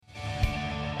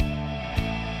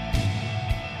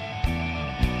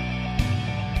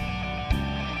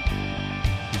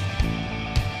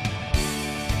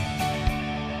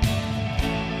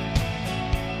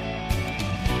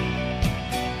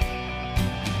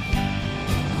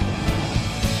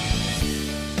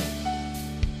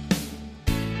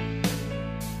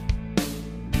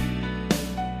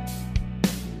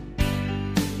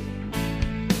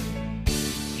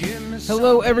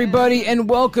Hello, everybody, and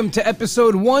welcome to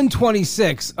episode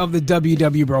 126 of the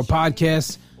WW Bro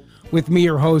Podcast with me,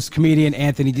 your host, comedian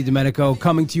Anthony DiDomenico,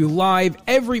 coming to you live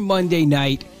every Monday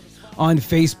night on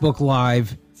Facebook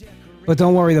Live. But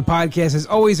don't worry, the podcast is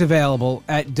always available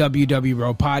at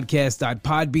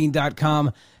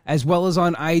www.podcast.podbean.com as well as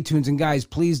on iTunes. And guys,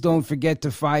 please don't forget to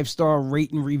 5-star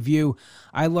rate and review.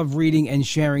 I love reading and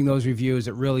sharing those reviews.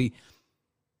 It really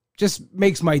just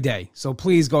makes my day. So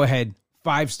please go ahead,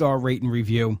 5-star rate and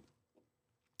review.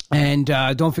 And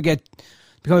don't forget to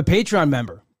become a Patreon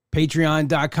member.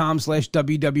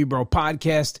 Patreon.com/WWBro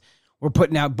Podcast. We're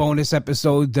putting out bonus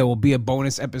episodes. There will be a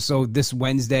bonus episode this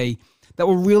Wednesday that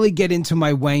will really get into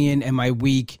my weigh-in and my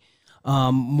week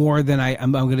more than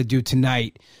I'm going to do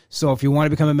tonight. So if you want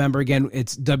to become a member, again,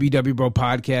 it's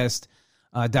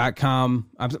www.bropodcast.com.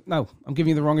 I'm giving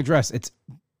you the wrong address. It's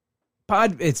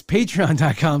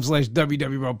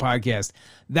patreon.com/WWBro Podcast.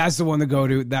 That's the one to go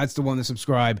to. That's the one to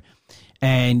subscribe.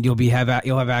 And you'll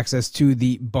have access to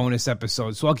the bonus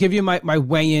episodes. So I'll give you my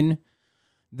weigh-in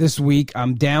this week.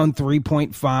 I'm down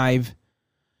 3.5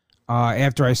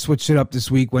 after I switched it up this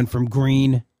week. Went from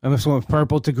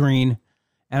purple to green,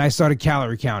 and I started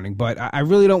calorie counting. But I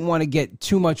really don't want to get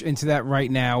too much into that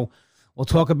right now. We'll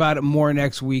talk about it more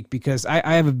next week because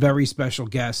I have a very special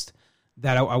guest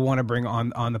that I want to bring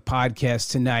on the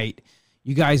podcast tonight.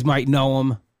 You guys might know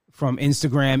him from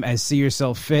Instagram as See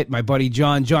Yourself Fit, my buddy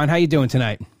John. John, how you doing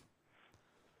tonight?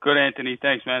 Good, Anthony.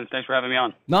 Thanks, man. Thanks for having me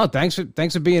on. No, thanks for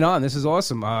being on. This is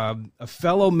awesome. A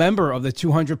fellow member of the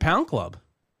 200-pound club.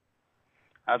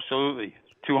 Absolutely.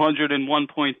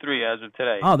 201.3 as of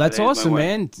today. Oh, that's awesome,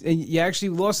 man. You actually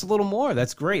lost a little more.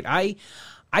 That's great.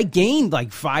 I gained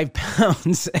like 5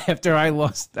 pounds after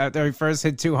I first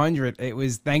hit 200. It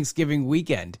was Thanksgiving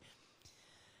weekend.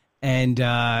 And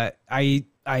I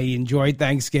enjoyed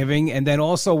Thanksgiving. And then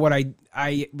also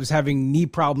I was having knee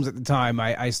problems at the time.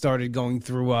 I started going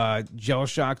through gel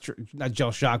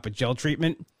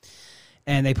treatment.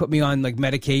 And they put me on like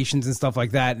medications and stuff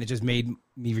like that. And it just made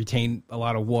me retain a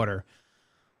lot of water.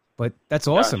 But that's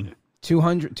awesome. Gotcha.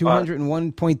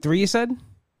 201.3, you said?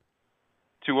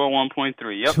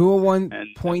 201.3, yep.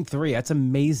 201.3, that's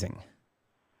amazing.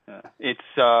 It's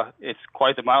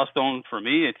quite the milestone for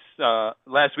me. It's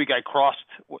last week I crossed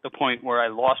the point where I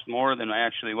lost more than I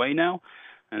actually weigh now,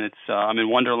 and I'm in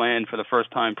Wonderland for the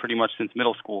first time pretty much since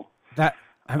middle school.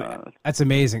 That's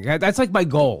amazing. That's like my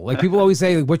goal. Like people always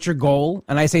say, like, "What's your goal?"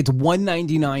 And I say it's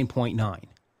 199.9.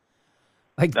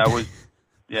 Like that was,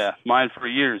 yeah, mine for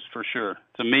years for sure.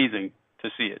 It's amazing to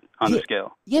see it on the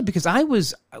scale. Yeah, because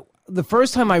the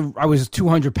first time I was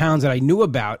 200 pounds that I knew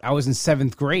about, I was in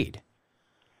 7th grade.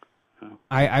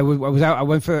 I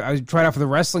tried out for the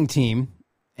wrestling team,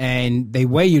 and they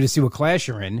weigh you to see what class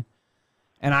you're in.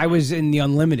 And I was in the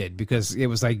unlimited because it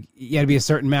was like you had to be a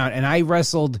certain amount. And I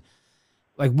wrestled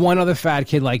like one other fat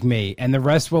kid like me, and the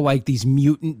rest were like these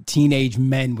mutant teenage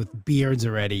men with beards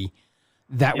already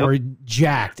that were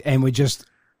jacked and would just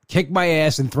kick my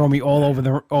ass and throw me all over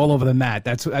the mat.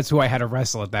 That's who I had to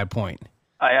wrestle at that point.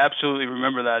 I absolutely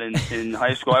remember that in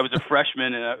high school. I was a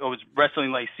freshman, and I was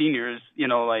wrestling like seniors,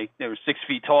 like they were 6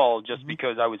 feet tall just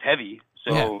because I was heavy.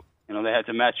 So, they had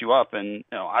to match you up, and,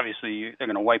 obviously they're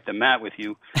going to wipe the mat with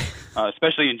you,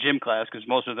 especially in gym class because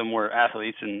most of them were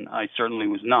athletes, and I certainly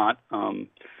was not.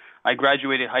 I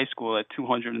graduated high school at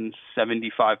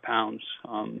 275 pounds.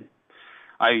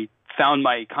 I found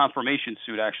my confirmation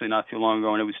suit actually not too long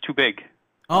ago, and it was too big.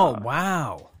 Oh,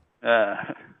 wow.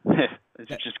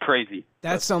 It's just crazy.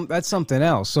 That's something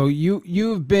else. So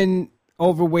you've been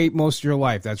overweight most of your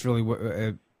life. That's really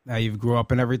how you grew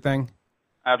up and everything?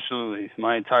 Absolutely.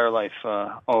 My entire life,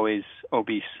 always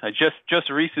obese. I just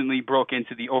recently broke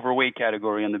into the overweight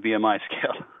category on the BMI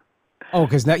scale. Oh,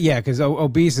 because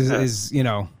obese is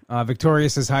Victoria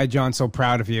says, "Hi, John, so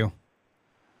proud of you."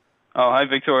 Oh, hi,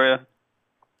 Victoria.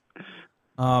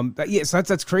 So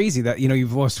that's crazy that,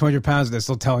 you've lost 200 pounds and they're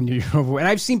still telling you you're overweight. And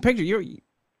I've seen pictures.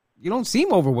 You don't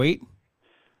seem overweight.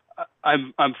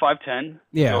 I'm 5'10".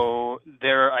 Yeah. So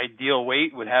their ideal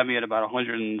weight would have me at about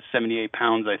 178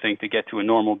 pounds, I think, to get to a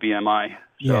normal BMI.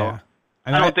 So yeah.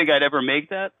 I don't think I'd ever make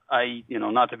that.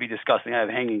 Not to be disgusting, I have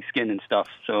hanging skin and stuff.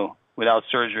 So without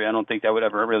surgery, I don't think that would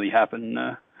ever really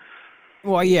happen.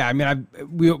 Well, yeah. I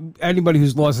mean, anybody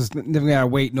who's lost a significant amount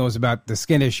of weight knows about the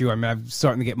skin issue. I mean, I'm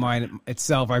starting to get mine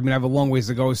itself. I mean, I have a long ways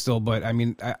to go still, but I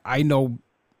mean, I know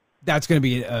that's going to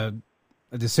be a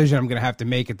decision I'm going to have to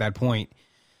make at that point.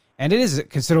 And it is a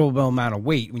considerable amount of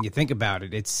weight when you think about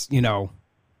it. It's,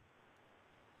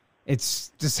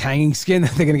 it's just hanging skin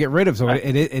that they're going to get rid of. So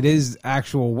it is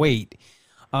actual weight.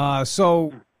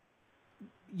 So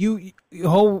your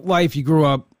whole life you grew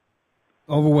up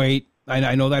overweight.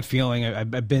 I know that feeling.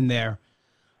 I've been there.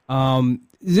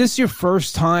 Is this your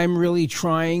first time really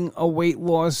trying a weight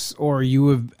loss, or you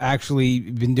have actually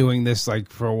been doing this like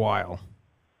for a while?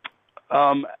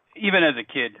 Even as a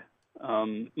kid,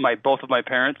 both of my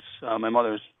parents, my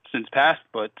mother's since passed,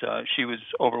 but she was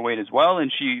overweight as well,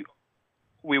 and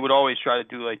we would always try to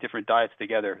do like different diets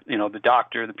together. You know, the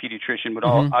doctor, the pediatrician would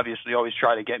obviously always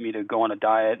try to get me to go on a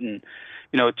diet, and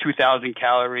you know, 2,000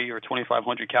 calorie or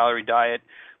 2,500 calorie diet,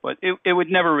 but it would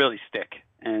never really stick.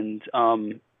 And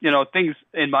you know, things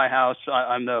in my house,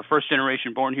 I'm the first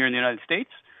generation born here in the United States.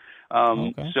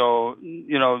 So,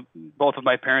 you know, both of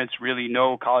my parents really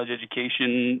no college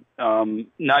education,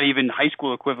 not even high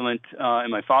school equivalent in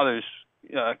my father's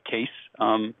case.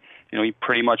 You know, he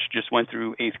pretty much just went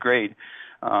through 8th grade.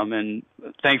 And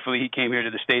thankfully he came here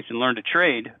to the States and learned to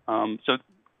trade. So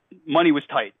money was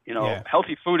tight. You know,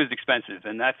 Healthy food is expensive,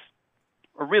 and that's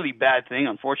a really bad thing,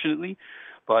 unfortunately.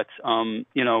 But,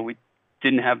 you know, we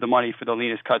didn't have the money for the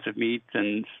leanest cuts of meat,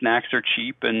 and snacks are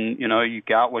cheap, and, you know, you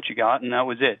got what you got, and that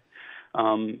was it.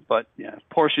 But yeah,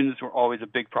 portions were always a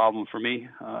big problem for me.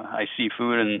 I see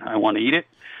food and I want to eat it,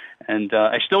 and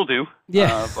I still do.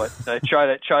 Yeah. But I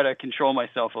try to control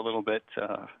myself a little bit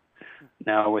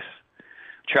now with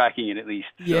tracking it, at least,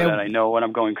 so that I know when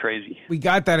I'm going crazy. We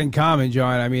got that in common,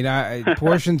 John. I mean,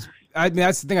 portions. I mean,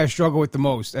 that's the thing I struggle with the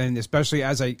most, and especially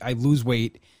as I lose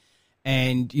weight,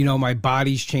 and you know, my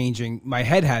body's changing. My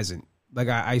head hasn't. Like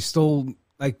I still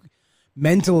like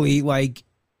mentally like.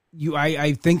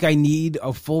 I think I need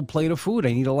a full plate of food.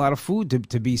 I need a lot of food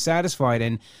to be satisfied.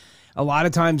 And a lot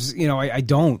of times, you know, I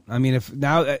don't. I mean, if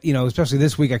now, you know, especially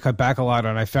this week, I cut back a lot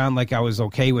and I found like I was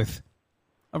okay with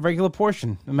a regular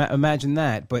portion. Imagine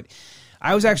that. But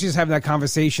I was actually just having that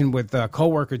conversation with a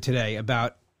coworker today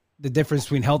about the difference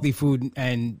between healthy food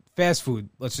and fast food.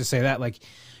 Let's just say that, like,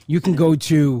 you can go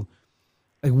to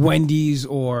like Wendy's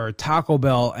or Taco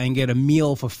Bell and get a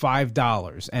meal for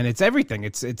 $5, and it's everything.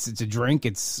 It's a drink,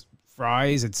 it's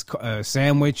fries, it's a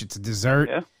sandwich, it's a dessert,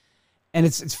 and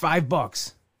it's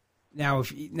 $5. Now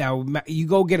if you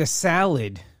go get a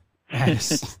salad, like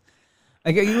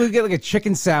you get like a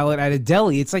chicken salad at a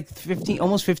deli, it's like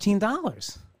almost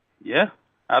 $15. Yeah,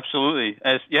 absolutely.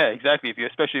 Exactly.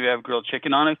 Especially if you have grilled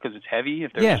chicken on it, because it's heavy.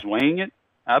 If they're just weighing it,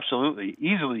 absolutely,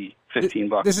 easily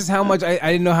 $15. This is how much I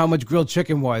didn't know how much grilled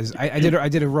chicken was. I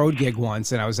did a road gig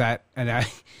once, and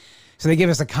so they gave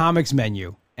us a comics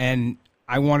menu, and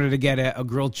I wanted to get a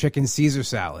grilled chicken Caesar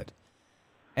salad,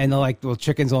 and they're like, "Well,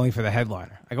 chicken's only for the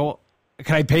headliner." I go, well,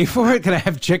 "Can I pay for it? Can I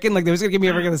have chicken?" Like they was gonna give me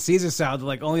a regular Caesar salad. They're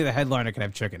like, "Only the headliner can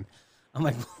have chicken." I'm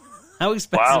like, "How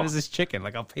expensive is this chicken?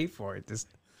 Like I'll pay for it."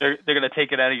 They're gonna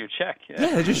take it out of your check.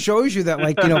 Yeah, it just shows you that,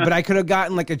 like, you know. But I could have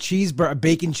gotten like a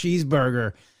bacon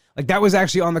cheeseburger. Like that was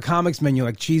actually on the comics menu,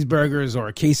 like cheeseburgers or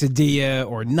a quesadilla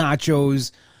or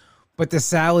nachos. But the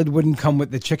salad wouldn't come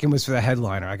with the chicken. Was for the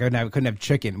headliner. I couldn't have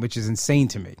chicken, which is insane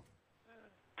to me.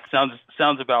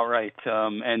 Sounds about right.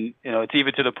 And you know, it's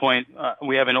even to the point.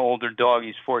 We have an older dog.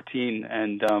 He's 14,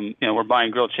 and you know, we're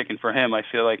buying grilled chicken for him. I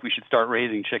feel like we should start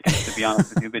raising chickens. To be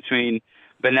honest with you, between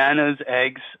bananas,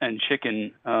 eggs, and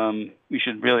chicken, we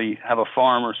should really have a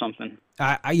farm or something.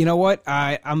 You know what?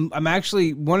 I'm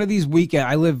actually one of these weekends.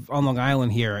 I live on Long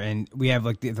Island here, and we have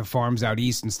like the farms out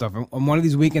east and stuff. And on one of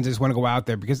these weekends, I just want to go out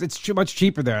there because it's much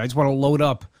cheaper there. I just want to load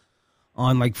up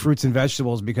on like fruits and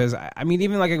vegetables because I mean,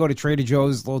 even like I go to Trader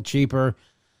Joe's, it's a little cheaper.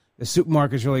 The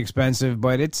supermarket's really expensive,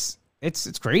 but it's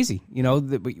crazy. You know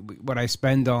what I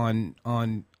spend on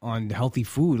healthy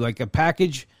food, like a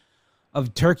package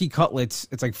of turkey cutlets.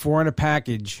 It's like $4 in a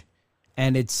package,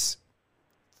 and it's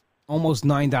almost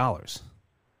 $9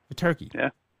 for turkey. Yeah,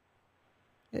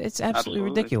 it's absolutely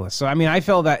ridiculous. So I mean, I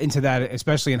fell into that,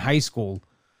 especially in high school.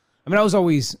 I mean, I was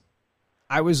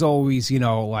always, you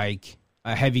know, like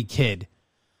a heavy kid,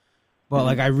 but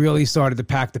like I really started to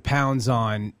pack the pounds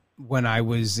on when I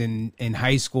was in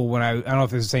high school. When I don't know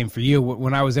if it's the same for you.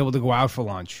 When I was able to go out for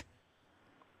lunch.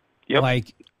 Yep.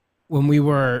 Like when we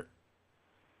were,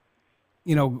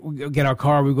 you know, get our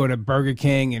car, we go to Burger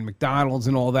King and McDonald's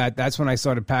and all that. That's when I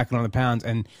started packing on the pounds,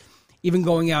 and even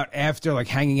going out after, like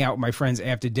hanging out with my friends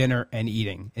after dinner and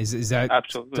eating. Is that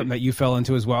absolutely something that you fell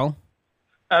into as well?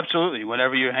 Absolutely.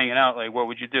 Whenever you're hanging out, like, what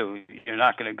would you do? You're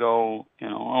not going to go, you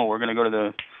know, oh, we're going to go to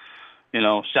the, you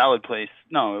know, salad place.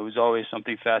 No, it was always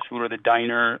something fast food or the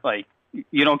diner. Like,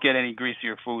 you don't get any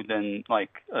greasier food than,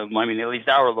 like, I mean, at least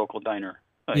our local diner.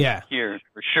 Like, here,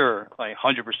 for sure, like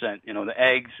 100%. You know, the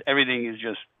eggs, everything is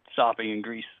just sopping in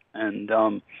grease. And,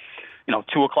 you know,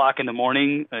 2 o'clock in the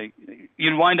morning, like,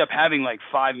 you'd wind up having like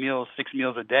 5 meals, 6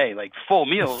 meals a day, like full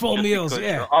meals. Full meals,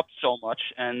 yeah. You're up so much,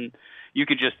 and you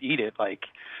could just eat it. Like,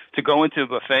 to go into a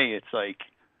buffet, it's like,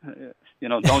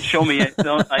 don't show me it.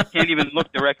 I can't even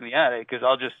look directly at it because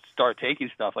I'll just start taking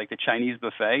stuff like the Chinese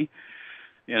buffet.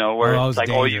 Where it's like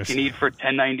all you can eat for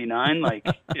 $10.99. Like,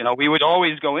 we would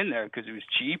always go in there because it was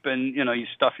cheap, and you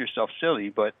stuff yourself silly.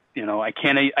 But I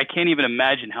can't even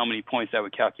imagine how many points that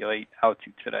would calculate out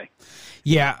to today.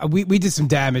 Yeah, we did some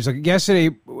damage. Like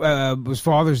yesterday was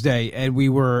Father's Day, and we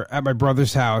were at my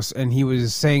brother's house, and he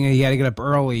was saying he had to get up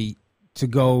early to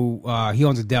go. He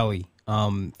owns a deli,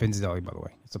 Finn's Deli, by the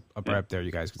way. It's up right up there.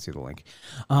 You guys can see the link.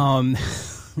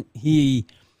 He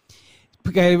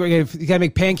got to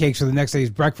make pancakes for the next day's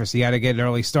breakfast. He had to get an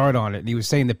early start on it. And he was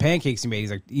saying the pancakes he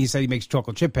made, he said he makes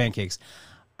chocolate chip pancakes.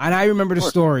 And I remember the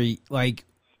story,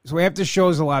 so after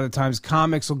shows a lot of times,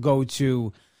 comics will go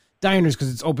to diners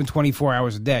because it's open 24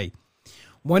 hours a day.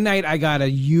 One night I got a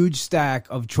huge stack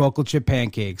of chocolate chip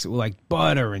pancakes with like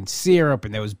butter and syrup,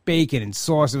 and there was bacon and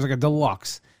sauce. It was like a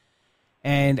deluxe.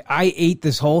 And I ate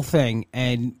this whole thing,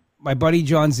 and my buddy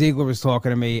John Ziegler was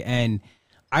talking to me, and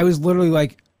I was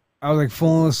literally I was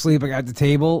falling asleep at the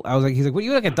table. I was like, he's like, what,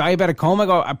 you like a diabetic coma? I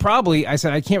go, I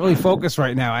said, I can't really focus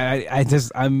right now.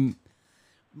 And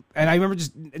I remember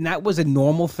and that was a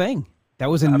normal thing. That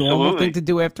was a normal thing to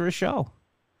do after a show.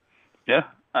 Yeah.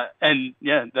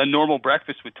 The normal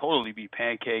breakfast would totally be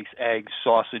pancakes, eggs,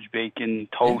 sausage, bacon,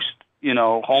 toast,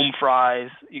 home fries.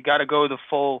 You got to go the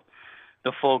full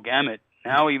gamut.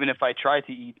 Now, even if I tried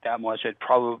to eat that much,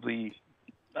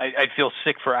 I'd feel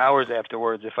sick for hours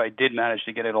afterwards if I did manage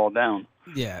to get it all down.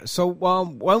 Yeah. So,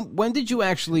 when did you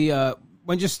actually?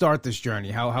 When did you start this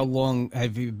journey? How long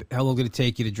did it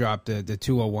take you to drop the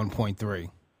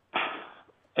 201.3?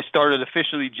 I started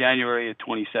officially January of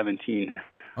 2017.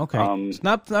 Okay. It's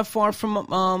not far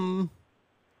from.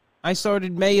 I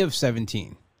started May of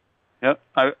 17. Yep,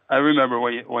 I remember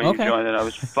when you joined it. I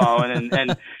was following,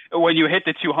 and when you hit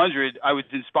the 200, I was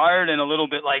inspired and a little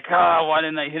bit like, why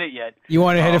didn't I hit it yet? You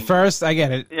want to hit it first? I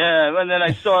get it. Yeah, and then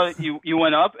I saw you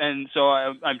went up, and so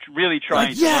I'm really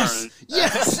trying to learn.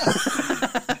 Yes.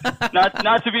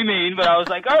 Not to be mean, but I was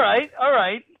like, all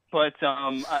right. But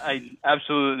I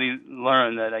absolutely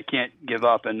learned that I can't give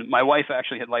up. And my wife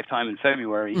actually had Lifetime in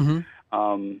February.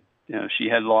 Mm-hmm. She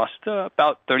had lost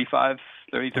about 35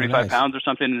 pounds or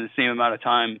something in the same amount of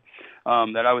time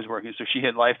that I was working. So she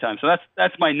hit Lifetime. So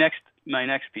that's my next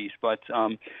piece. But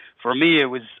for me, it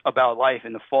was about life.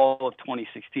 In the fall of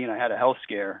 2016, I had a health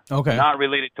scare, not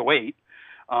related to weight,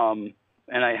 and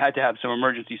I had to have some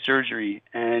emergency surgery.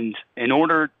 And in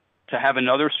order to have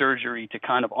another surgery to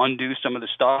kind of undo some of the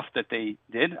stuff that they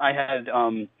did, I had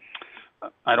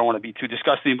I don't want to be too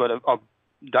disgusting, but a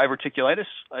diverticulitis.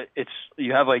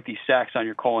 You have like these sacs on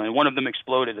your colon, and one of them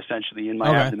exploded essentially in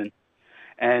my abdomen,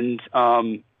 and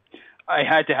I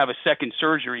had to have a second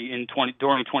surgery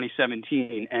during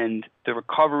 2017, and the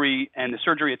recovery and the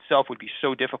surgery itself would be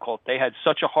so difficult. They had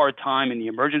such a hard time in the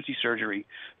emergency surgery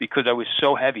because I was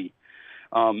so heavy.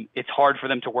 It's hard for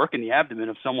them to work in the abdomen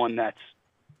of someone that's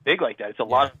big like that. It's a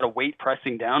lot of weight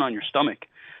pressing down on your stomach.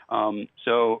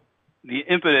 So the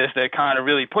impetus that kind of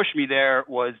really pushed me there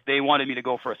was they wanted me to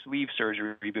go for a sleeve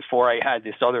surgery before I had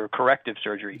this other corrective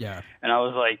surgery. Yeah. And I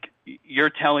was like,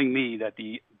 you're telling me that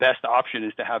the best option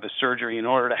is to have a surgery in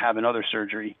order to have another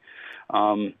surgery.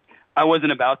 I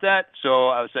wasn't about that, so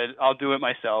I said, I'll do it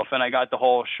myself. And I got the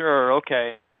whole, sure,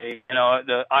 okay,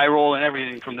 the eye roll and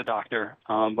everything from the doctor.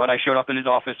 But I showed up in his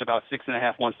office about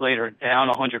 6.5 months later, down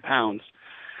 100 pounds,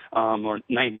 or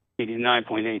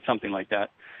 99.8, something like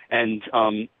that. And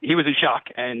he was in shock,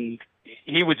 and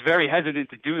he was very hesitant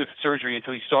to do the surgery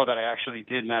until he saw that I actually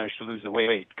did manage to lose the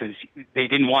weight, because they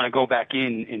didn't want to go back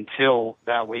in until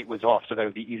that weight was off so that it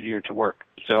would be easier to work.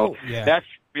 So that's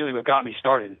really what got me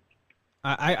started.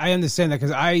 I understand that,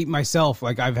 because I myself,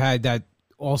 I've had that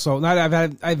also. I've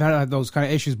had those kind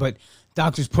of issues, but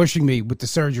doctors pushing me with the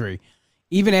surgery.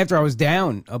 Even after I was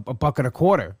down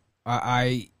 $1.25,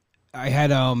 I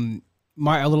had a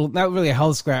little, not really a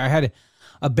health scare. I had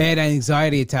a bad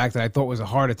anxiety attack that I thought was a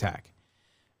heart attack,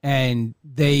 and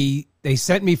they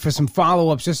sent me for some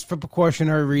follow-ups just for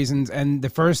precautionary reasons. And the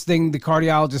first thing the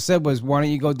cardiologist said was, "Why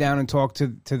don't you go down and talk to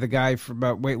the guy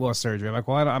about weight loss surgery?" I'm like,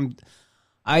 "Well,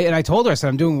 I told her, I said,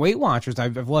 I'm doing Weight Watchers.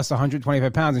 I've lost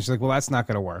 125 pounds, and she's like, "Well, that's not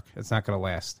going to work. It's not going to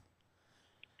last."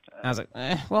 I was like,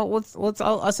 "Well,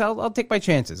 I'll take my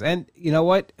chances." And you know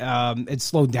what? It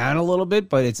slowed down a little bit,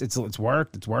 but it's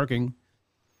worked. It's working.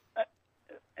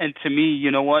 And to me,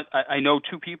 you know what? I know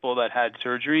two people that had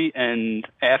surgery, and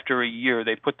after a year,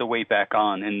 they put the weight back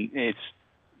on, and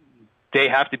they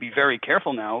have to be very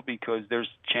careful now because there's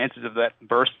chances of that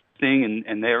bursting,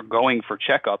 and they're going for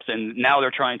checkups, and now they're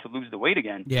trying to lose the weight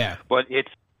again. Yeah. But it's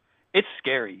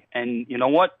scary, and you know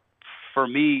what? for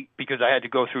me, because I had to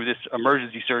go through this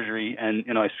emergency surgery,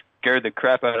 and I scared the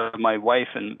crap out of my wife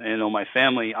and my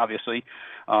family, obviously,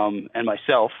 and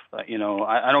myself.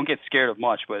 I don't get scared of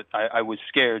much, but I was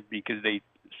scared because they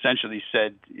essentially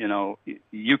said,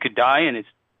 you could die, and it's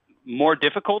more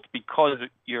difficult because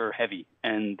you're heavy,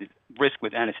 and risk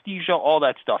with anesthesia, all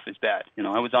that stuff is bad.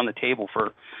 I was on the table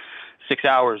for 6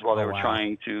 hours while they were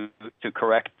trying to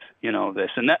correct, this.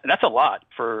 And that's a lot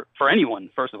for anyone,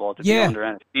 first of all, to be under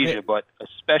anesthesia, but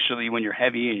especially when you're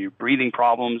heavy and you're breathing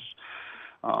problems.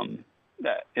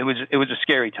 It was a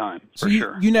scary time, for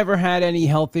sure. You never had any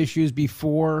health issues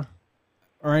before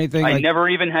or anything? I never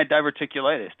even had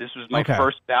diverticulitis. This was my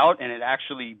first bout, and it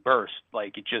actually burst.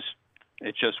 Like, it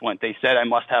just went. They said I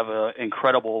must have an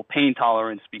incredible pain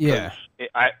tolerance because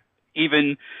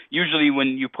even usually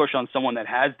when you push on someone that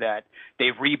has that,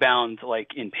 they rebound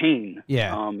like in pain.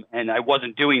 Yeah. And I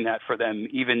wasn't doing that for them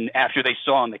even after they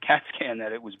saw on the CAT scan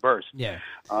that it was burst. Yeah.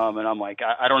 And I'm like,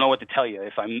 I don't know what to tell you.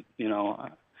 If I'm,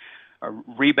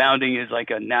 rebounding is like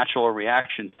a natural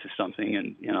reaction to something,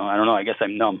 and I don't know. I guess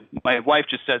I'm numb. My wife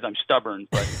just says I'm stubborn,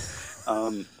 but.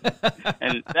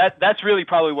 And that's really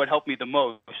probably what helped me the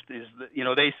most is that,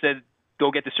 they said,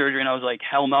 go get the surgery. And I was like,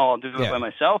 hell no, I'll do it by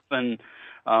myself. And,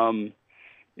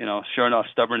 sure enough,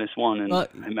 stubbornness won, and I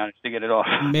managed to get it off.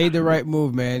 Made the right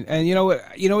move, man. And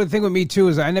the thing with me too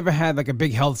is I never had like a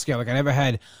big health scare. Like I never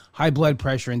had high blood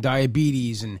pressure and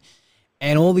diabetes and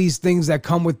all these things that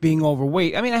come with being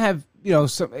overweight. I mean, I have,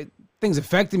 some things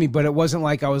affected me, but it wasn't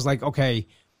like I was like, okay,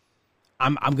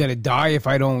 I'm going to die if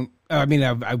I don't. I mean,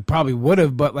 I probably would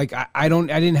have, but like I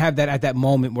didn't have that at that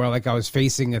moment where like I was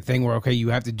facing a thing where, okay, you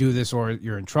have to do this or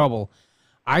you're in trouble.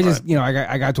 I just,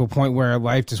 I got to a point where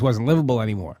life just wasn't livable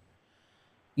anymore.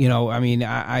 I mean,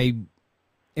 I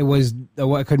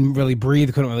couldn't really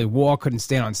breathe, couldn't really walk, couldn't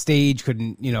stand on stage,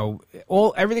 couldn't,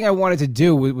 everything I wanted to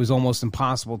do was almost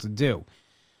impossible to do.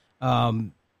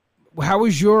 How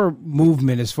was your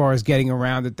movement as far as getting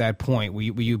around at that point? Were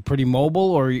you pretty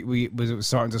mobile, or was it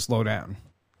starting to slow down?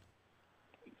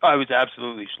 I was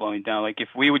absolutely slowing down. Like if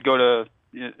we would go to,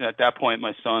 at that point,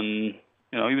 my son,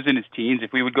 he was in his teens.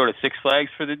 If we would go to Six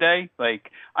Flags for the day, like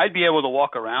I'd be able to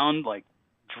walk around like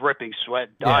dripping sweat,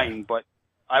 dying, but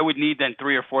I would need then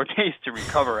 3 or 4 days to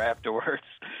recover afterwards.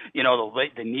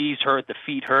 The knees hurt, the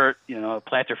feet hurt,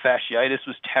 plantar fasciitis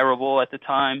was terrible at the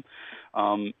time.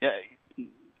 I'm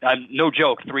no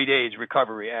joke, 3 days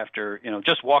recovery after,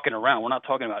 just walking around. We're not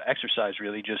talking about exercise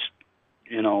really, just,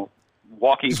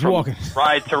 walking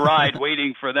ride to ride,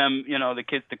 waiting for them, the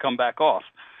kids to come back off.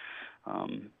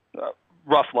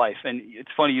 Rough life. And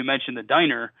it's funny you mentioned the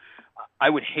diner. I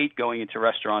would hate going into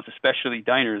restaurants, especially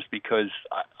diners, because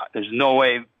there's no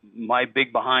way my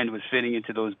big behind was fitting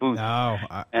into those booths. No.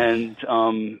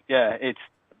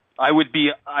 I would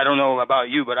be, I don't know about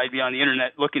you, but I'd be on the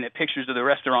internet looking at pictures of the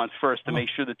restaurants first to make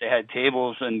sure that they had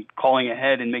tables and calling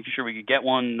ahead and making sure we could get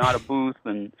one, not a booth.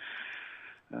 And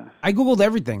I Googled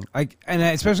everything. And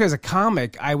especially as a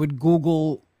comic, I would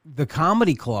Google the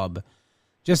comedy club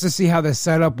just to see how the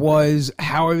setup was,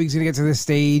 how are we going to get to the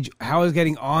stage, how is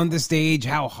getting on the stage,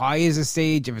 how high is the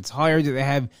stage, if it's higher, do they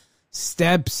have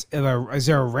steps, is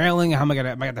there a railing, am I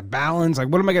going to balance, like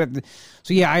what am I going to,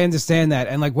 so yeah, I understand that.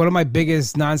 And like one of my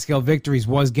biggest non-scale victories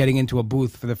was getting into a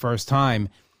booth for the first time.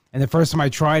 And the first time I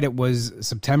tried it was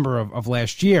September of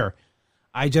last year.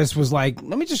 I just was like,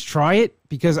 let me just try it,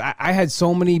 because I had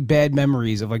so many bad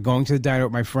memories of like going to the diner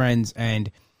with my friends, and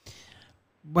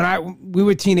when we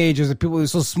were teenagers, the people were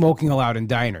still smoking allowed in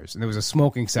diners, and there was a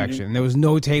smoking section, and there was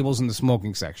no tables in the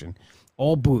smoking section,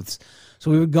 all booths.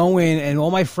 So we would go in, and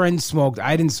all my friends smoked.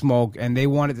 I didn't smoke, and they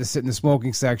wanted to sit in the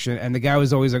smoking section, and the guy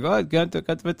was always like, "Oh, got to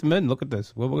fit them in. Look at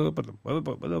this."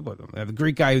 The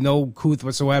Greek guy, no couth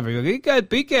whatsoever. He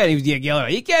can't. He was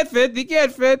yelling, "He can't fit. He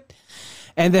can't fit."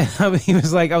 And then he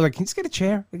was like, "I was like, can you just get a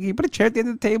chair? Can you put a chair at the end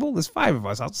of the table? There's 5 of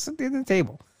us. I'll just sit at the end of the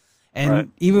table."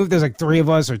 And even if there's like 3 of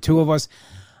us or 2 of us,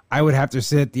 I would have to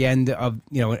sit at the end of,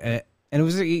 and it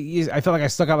was, I felt like I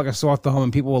stuck out like a sore thumb,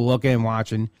 and people were looking and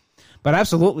watching. But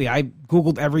absolutely, I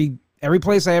Googled every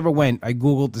place I ever went. I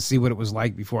Googled to see what it was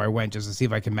like before I went, just to see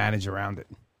if I could manage around it.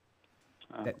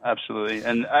 Absolutely.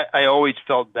 And I always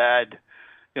felt bad,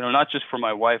 not just for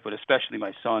my wife, but especially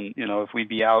my son, if we'd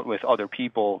be out with other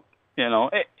people,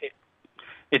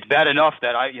 it's bad enough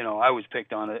that I was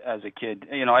picked on as a kid.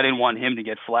 I didn't want him to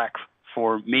get flack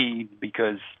for me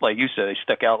because, like you said, I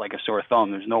stuck out like a sore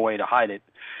thumb. There's no way to hide it.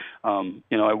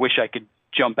 I wish I could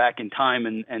jump back in time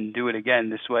and do it again.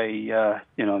 This way, there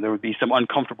would be some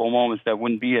uncomfortable moments that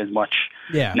wouldn't be as much.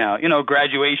 Yeah. Now,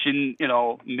 graduation,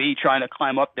 me trying to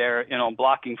climb up there,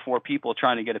 blocking 4 people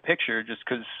trying to get a picture just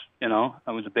because,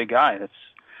 I was a big guy.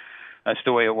 that's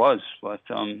the way it was. But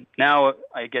now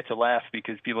I get to laugh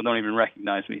because people don't even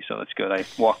recognize me, so that's good. I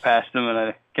walk past them and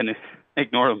I can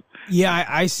ignore them. Yeah,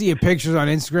 I see pictures on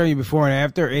Instagram before and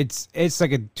after. It's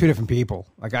like two different people.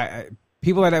 Like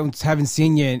people that haven't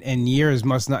seen you in years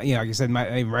must not, like I said, might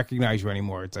not even recognize you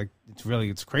anymore. It's like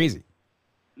it's crazy.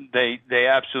 They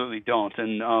absolutely don't.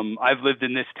 And I've lived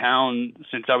in this town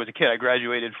since I was a kid. I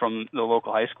graduated from the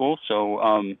local high school, so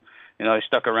I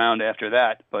stuck around after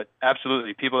that. But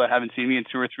absolutely, people that haven't seen me in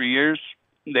 2 or 3 years,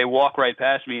 they walk right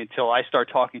past me until I start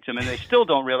talking to them, and they still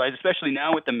don't realize, especially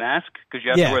now with the mask, because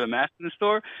you have to wear the mask in the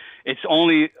store. It's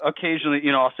only occasionally,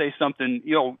 I'll say something,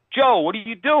 Joe, what are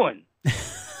you doing?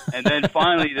 And then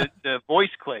finally the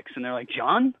voice clicks, and they're like,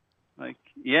 John? Like,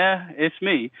 yeah, it's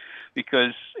me.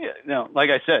 Because, like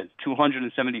I said,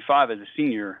 275 as a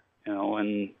senior,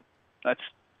 and that's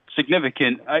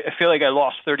significant. I feel like I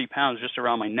lost 30 pounds just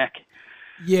around my neck.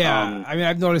 Yeah,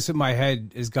 I've noticed that my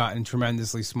head has gotten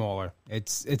tremendously smaller.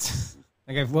 It's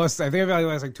like I've lost like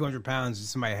 200 pounds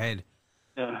just in my head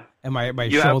and my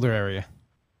shoulder area.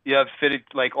 You have fitted,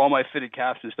 like all my fitted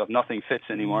caps and stuff. Nothing fits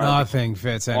anymore. Nothing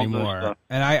fits anymore.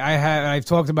 And I've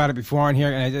talked about it before on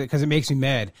here, and because it makes me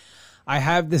mad. I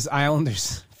have this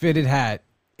Islanders fitted hat.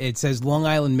 It says Long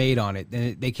Island Made on it.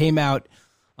 And they came out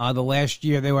the last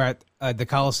year. They were at the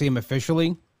Coliseum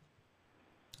officially.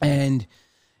 And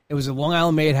it was a Long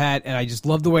Island Made hat, and I just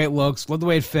loved the way it looks, loved the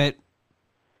way it fit.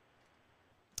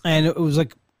 And it was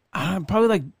like, probably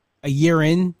like a year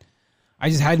in, I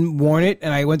just hadn't worn it,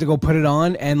 and I went to go put it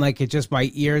on, and like it just,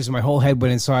 my ears and my whole head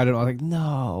went inside it. I was like,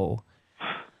 no.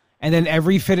 And then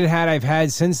every fitted hat I've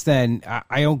had since then,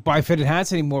 I don't buy fitted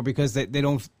hats anymore because they're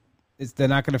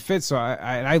not going to fit. So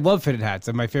I love fitted hats.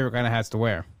 They're my favorite kind of hats to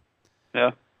wear.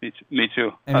 Yeah, me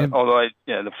too. Although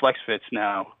the Flex Fits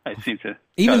now, I seem to.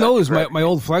 Even those, my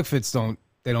old Flex Fits don't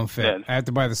fit. Yeah. I have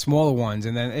to buy the smaller ones,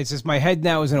 and then it's just my head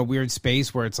now is in a weird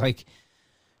space where it's like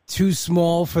too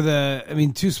small for the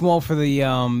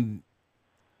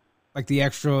like the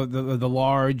extra, the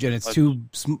large, and it's too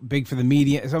big for the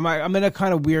medium. So I'm in a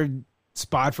kind of weird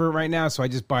spot for it right now, so I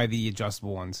just buy the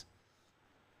adjustable ones.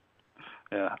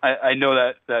 Yeah, I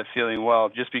know that feeling well,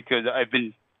 just because I've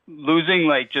been losing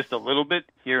like just a little bit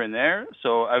here and there.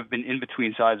 So I've been in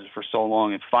between sizes for so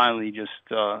long, and finally just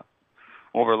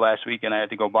over last weekend I had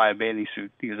to go buy a bathing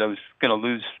suit because I was going to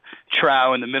lose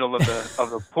trow in the middle of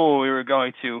the pool we were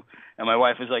going to, and my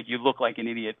wife was like, "You look like an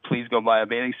idiot. Please go buy a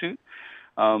bathing suit."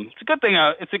 It's a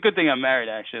good thing I'm married,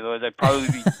 actually. Otherwise, I'd probably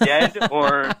be dead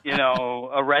or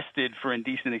arrested for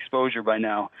indecent exposure by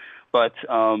now. But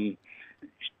I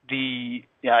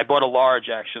bought a large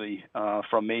actually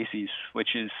from Macy's,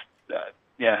 which is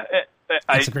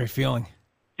That's a great feeling.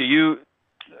 Do you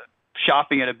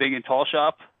shopping at a big and tall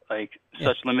shop, like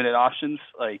such limited options?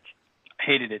 Like,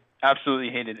 hated it, absolutely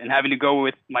hated it, and having to go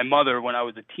with my mother when I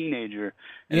was a teenager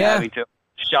and having to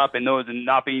shop in those and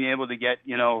not being able to get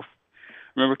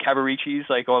remember Cavaricci's,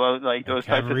 like all those, like those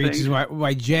types of things?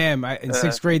 My jam. In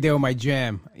sixth grade, they were my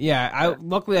jam. Yeah,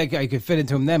 luckily I could fit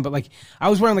into them then, but like I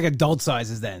was wearing like adult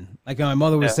sizes then. Like my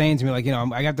mother was saying to me, like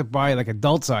I got to buy like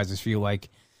adult sizes for you, like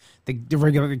the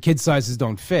regular kid sizes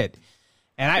don't fit.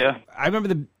 And I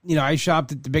remember I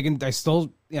shopped at the big and I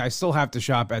still have to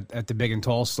shop at the big and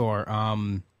tall store.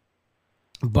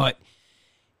 But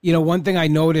one thing I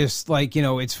noticed, like,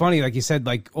 it's funny, like you said,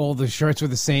 like all the shirts were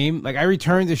the same. Like I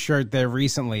returned a shirt there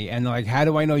recently and they're like, how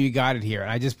do I know you got it here? And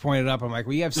I just pointed up. I'm like,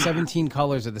 well, you have 17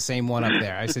 colors of the same one up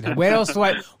there. I said, where else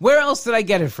did I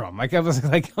get it from? Like I was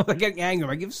getting angry.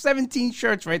 I give 17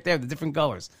 shirts right there, the different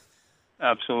colors.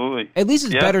 Absolutely. At least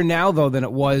it's better now though than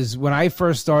it was when I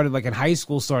first started, like in high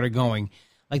school started going.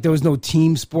 Like there was no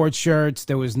team sports shirts.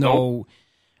 There was no...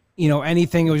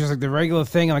 anything. It was just like the regular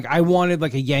thing. Like I wanted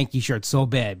like a Yankee shirt so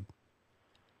bad.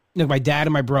 My dad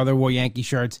and my brother wore Yankee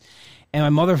shirts, and my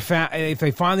mother found. If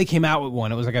they finally came out with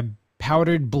one, it was like a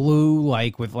powdered blue,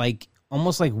 like with like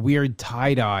almost like weird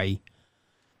tie dye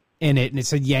in it, and it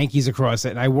said Yankees across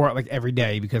it. And I wore it like every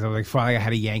day because I was like, finally, I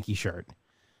had a Yankee shirt.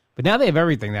 But now they have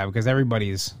everything now because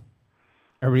everybody's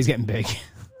getting big.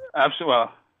 Absolutely.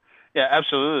 Well, yeah,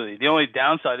 absolutely. The only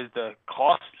downside is the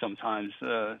cost sometimes.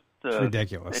 It's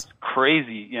ridiculous. It's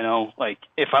crazy, like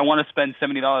if I want to spend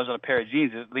 $70 on a pair of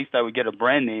jeans, at least I would get a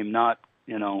brand name, not,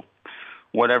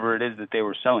 whatever it is that they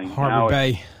were selling. Harbor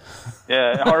Bay.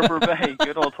 Yeah, Harbor Bay,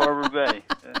 good old Harbor Bay.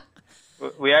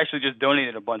 We actually just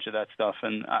donated a bunch of that stuff,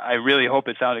 and I really hope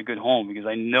it found a good home because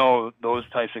I know those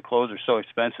types of clothes are so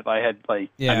expensive. I had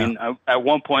at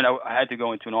one point I had to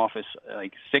go into an office,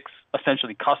 6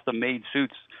 essentially custom-made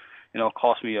suits,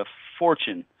 cost me a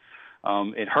fortune.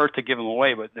 It hurt to give them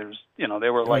away, but there's, they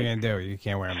were like you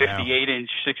can't wear them 58-inch,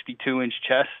 62-inch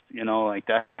chest, like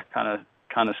that kind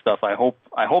of stuff. I hope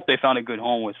they found a good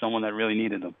home with someone that really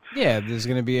needed them. Yeah, there's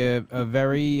going to be a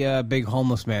very big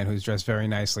homeless man who's dressed very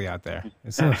nicely out there.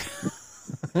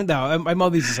 No, my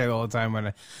mother used to say it all the time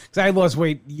because I lost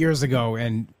weight years ago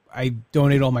and I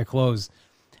donate all my clothes,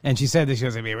 and she said that she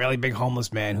was going to be a really big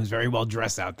homeless man who's very well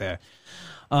dressed out there.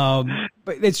 But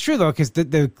it's true though, because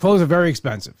the clothes are very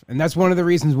expensive, and that's one of the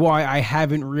reasons why I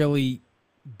haven't really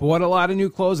bought a lot of new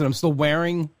clothes, and I'm still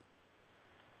wearing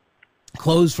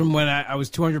clothes from when I was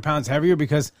 200 pounds heavier,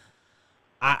 because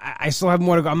I still have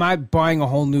more to go. I'm not buying a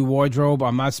whole new wardrobe.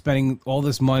 I'm not spending all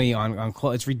this money on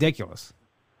clothes. It's ridiculous.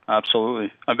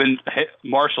 Absolutely. I've been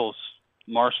Marshalls,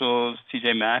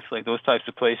 TJ Maxx, like those types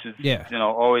of places. Yeah.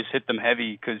 Always hit them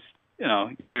heavy because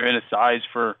you're in a size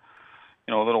for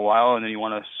a little while and then you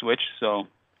want to switch.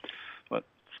 But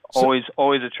always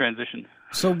a transition.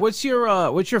 So what's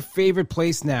your favorite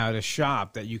place now to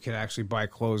shop that you can actually buy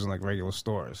clothes in like regular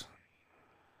stores?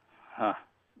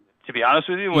 To be honest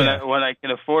with you, when I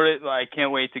can afford it, I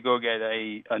can't wait to go get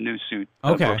a new suit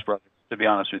at Brooks Brothers. To be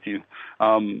honest with you,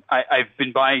 I've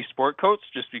been buying sport coats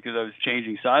just because I was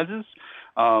changing sizes.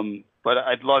 But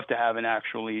I'd love to have an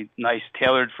actually nice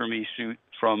tailored for me suit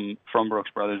from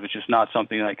Brooks Brothers, which is not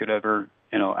something that I could ever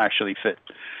actually fit.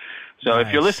 So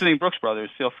if you're listening, Brooks Brothers,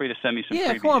 feel free to send me some freebies.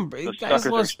 Yeah, come on. Those guys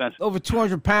suckers are expensive. Over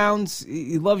 200 pounds.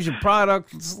 He loves your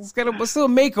product. Let's do a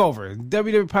makeover.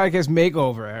 WWE Podcast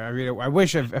makeover. I mean, I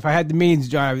wish if I had the means,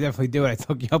 John, I would definitely do it. I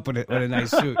took you up with a nice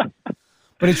suit.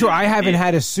 But it's true. I haven't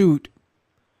had a suit.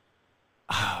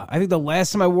 I think the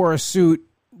last time I wore a suit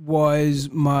was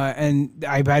and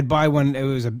I'd buy one. It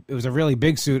was a really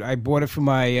big suit. I bought it for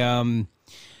my it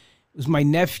was my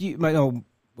nephew.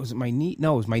 Was it my niece?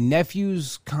 No, it was my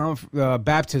nephew's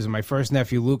baptism. My first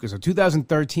nephew, Lucas. So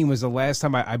 2013 was the last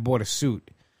time I bought a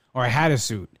suit, or I had a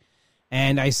suit.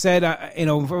 And I said,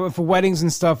 for weddings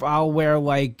and stuff, I'll wear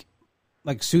like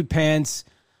suit pants,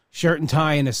 shirt and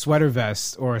tie, and a sweater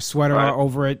vest or a sweater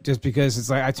over it, just because it's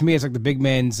like, to me, it's like the big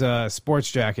man's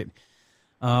sports jacket.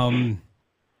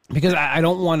 Because I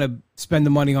don't want to spend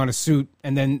the money on a suit,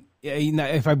 and then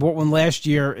if I bought one last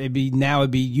year, it'd be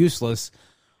useless.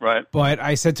 Right. But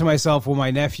I said to myself, when my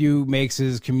nephew makes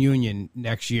his communion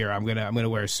next year, I'm gonna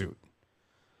wear a suit.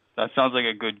 That sounds like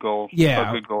a good goal. Yeah,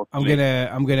 a good goal. I'm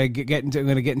gonna get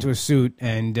into a suit,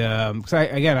 and because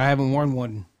I haven't worn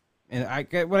one, and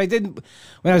when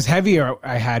I was heavier,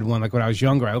 I had one. Like when I was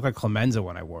younger, I looked like Clemenza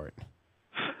when I wore it.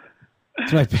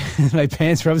 So my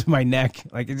pants rubbed my neck,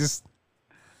 like it just.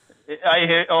 I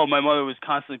hear. Oh, my mother was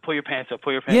constantly pull your pants up.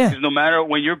 Yeah. Because no matter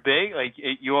when you're big, like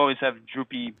you always have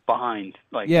droopy behind.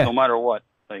 Like no matter what,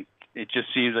 like it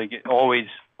just seems like it always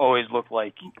looked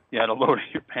like you had a load of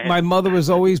your pants. My mother was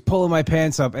always pulling my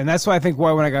pants up, and that's why I think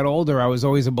when I got older, I was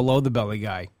always a below the belly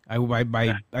guy. I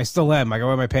still am. Like I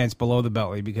wear my pants below the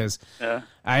belly because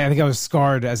I think I was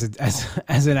scarred as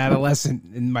an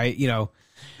adolescent. In my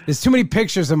there's too many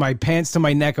pictures of my pants to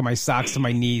my neck and my socks to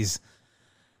my knees.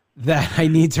 That I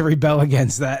need to rebel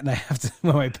against that, and I have to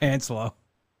wear my pants low.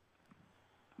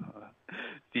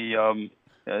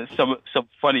 Some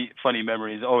funny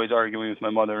memories. Always arguing with my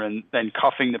mother and then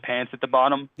cuffing the pants at the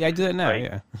bottom. Yeah, I do that now.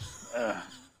 Right? Yeah.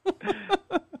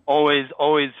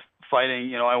 Always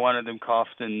fighting. I wanted them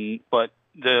cuffed, but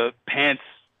the pants,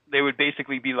 they would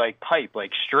basically be like pipe,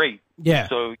 like straight. Yeah.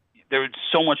 So there was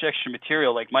so much extra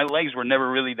material. Like my legs were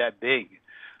never really that big.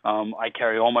 I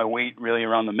carry all my weight really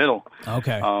around the middle.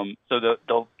 Okay. So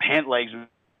the pant legs would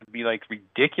be like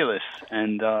ridiculous,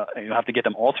 and you have to get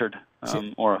them altered.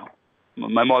 Or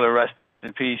my mother, rest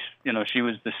in peace. She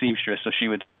was the seamstress, so she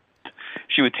would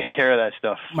take care of that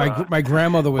stuff. My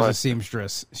grandmother was a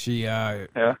seamstress. She had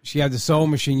the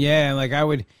sewing machine. Yeah, and like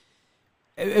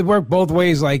it worked both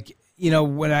ways. Like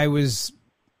when I was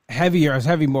heavier, I was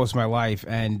heavy most of my life,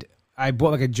 and I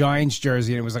bought like a Giants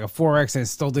jersey, and it was like a 4X, and it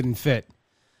still didn't fit.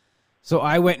 So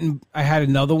I went and I had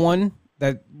another one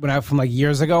that went out from like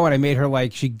years ago, and I made her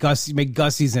like made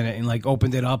gussies in it and like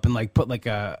opened it up and like put like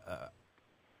a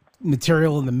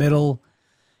material in the middle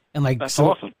and like that's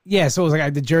awesome. Yeah, so it was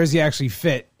like the jersey actually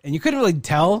fit, and you couldn't really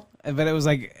tell, but it was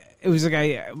like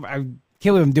I can't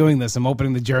believe I'm doing this. I'm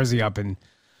opening the jersey up, and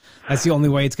that's the only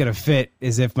way it's gonna fit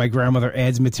is if my grandmother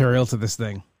adds material to this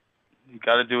thing. You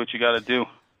got to do what you got to do.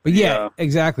 But yeah,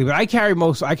 exactly. But I carry my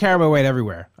weight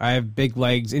everywhere. I have big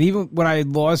legs, and even when I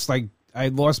lost about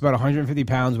 150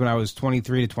 pounds when I was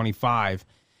 23 to 25,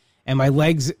 and my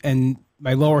legs and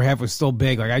my lower half was still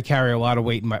big. Like I carry a lot of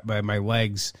weight in my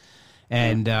legs,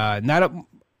 and I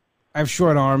have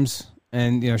short arms.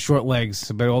 and short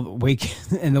legs, but all the weight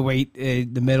and the weight,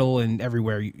 the middle and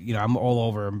everywhere. I'm all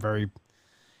over. I'm very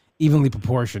evenly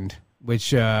proportioned,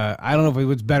 which I don't know if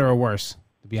it's better or worse,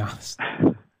 to be honest.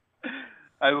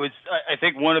 I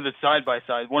think one of the side by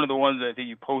side, one of the ones that I think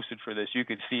you posted for this, you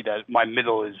could see that my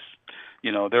middle is,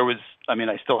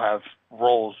 I still have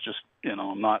rolls, just,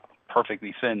 I'm not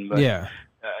perfectly thin, but yeah,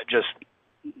 just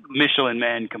Michelin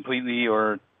Man completely,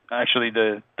 or actually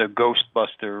the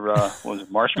Ghostbuster, what was it,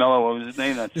 Marshmallow? What was his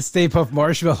name? The Stay Puft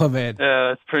Marshmallow Man.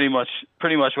 That's pretty much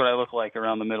what I look like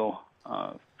around the middle,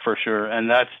 for sure. And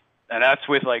that's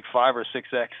with like 5 or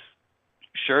 6X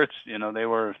shirts. They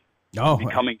were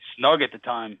becoming snug at the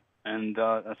time, and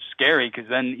that's scary because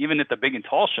then even at the big and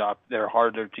tall shop, they're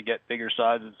harder to get bigger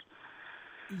sizes.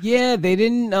 Yeah, they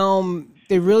didn't.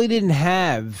 They really didn't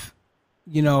have.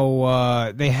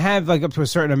 They have like up to a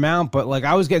certain amount, but like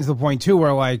I was getting to the point too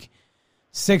where like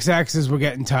 6Xs were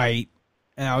getting tight,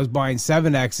 and I was buying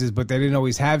 7Xs, but they didn't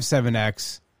always have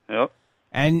 7X. Yep.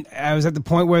 And I was at the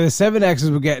point where the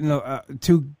 7Xs were getting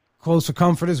too close for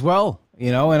comfort as well.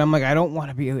 And I'm like, I don't want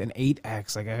to be an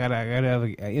 8X. Like I gotta have,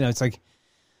 it's like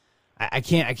I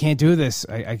can't do this.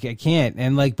 I can't.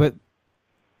 And like, but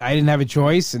I didn't have a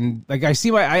choice. And like, I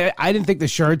didn't think the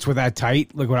shirts were that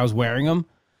tight. Like when I was wearing them,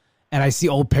 and I see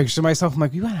old pictures of myself, I'm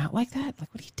like, you went out like that?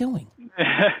 Like, what are you doing?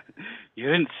 You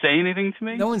didn't say anything to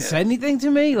me? No one said anything to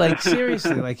me? Like,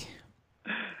 seriously, like,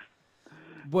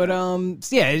 but,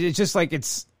 yeah, it's just like,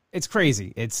 it's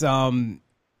crazy. It's a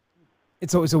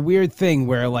weird thing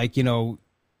where like,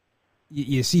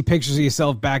 you see pictures of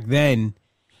yourself back then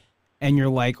and you're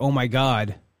like, oh my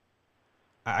God,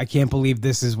 I can't believe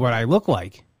this is what I look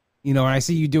like. And I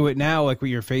see you do it now, like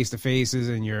with your face-to-faces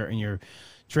and your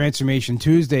Transformation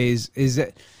Tuesdays. Is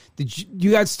that,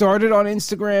 you got started on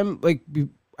Instagram like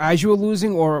as you were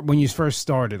losing, or when you first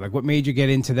started? Like what made you get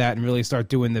into that and really start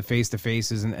doing the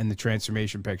face-to-faces and the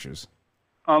transformation pictures?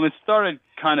 It started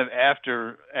kind of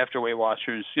after Weight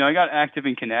Watchers. I got active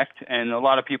in Connect, and a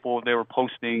lot of people, they were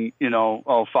posting,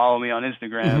 follow me on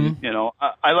Instagram. Mm-hmm.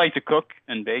 I like to cook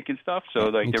and bake and stuff, so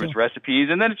like there was recipes,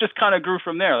 and then it just kind of grew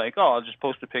from there. Like, I'll just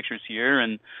post the pictures here,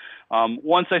 and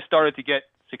once I started to get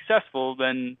successful,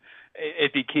 then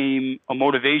it became a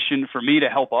motivation for me to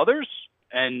help others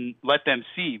and let them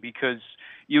see, because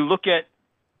you look at,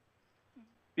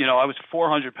 I was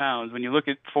 400 pounds. When you look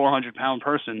at 400-pound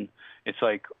person, it's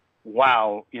like,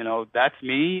 wow, that's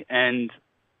me, and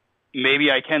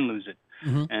maybe I can lose it.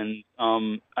 Mm-hmm.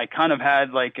 And I kind of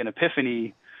had like an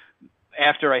epiphany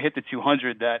after I hit the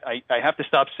 200 that I have to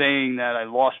stop saying that I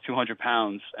lost 200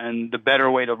 pounds. And the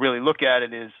better way to really look at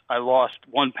it is I lost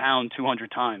 1 pound 200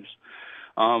 times.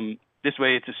 This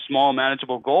way it's a small,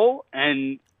 manageable goal.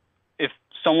 And if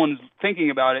someone's thinking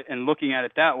about it and looking at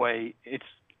it that way, it's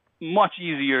much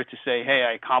easier to say, hey,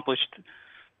 I accomplished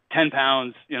 10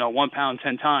 pounds, 1 pound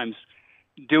 10 times.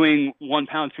 Doing 1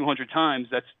 pound 200 times,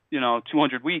 that's,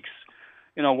 200 weeks.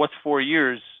 What's 4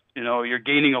 years? You're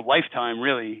gaining a lifetime,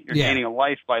 really. You're gaining a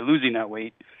life by losing that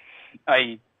weight.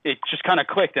 It just kind of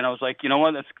clicked, and I was like, you know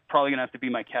what? That's probably going to have to be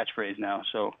my catchphrase now.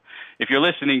 So if you're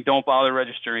listening, don't bother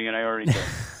registering, and I already did.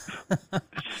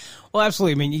 Well,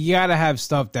 absolutely. I mean, you got to have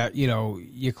stuff that,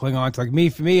 you cling on to.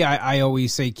 Like for me, I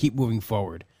always say keep moving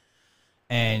forward.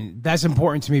 And that's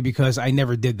important to me because I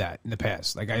never did that in the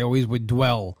past. Like I always would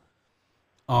dwell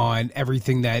on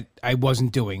everything that I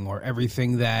wasn't doing, or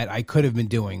everything that I could have been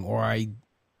doing, or I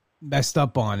messed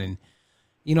up on. And,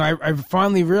 I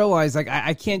finally realized like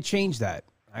I can't change that.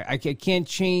 I can't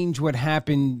change what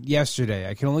happened yesterday.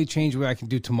 I can only change what I can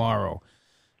do tomorrow.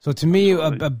 So to me,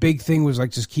 a big thing was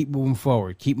like, just keep moving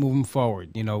forward, just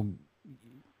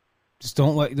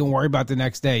don't worry about the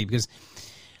next day. Because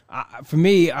for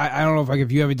me, I don't know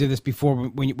if you ever did this before,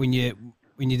 when you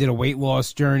did a weight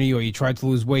loss journey or you tried to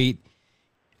lose weight,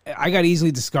 I got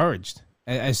easily discouraged.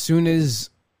 As soon as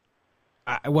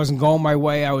I wasn't going my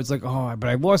way, I was like, oh, but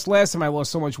I lost last time, I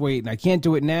lost so much weight and I can't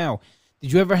do it now.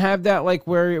 Did you ever have that, like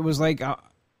where it was like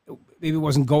maybe it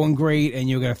wasn't going great and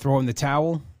you were going to throw in the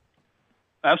towel?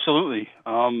 Absolutely.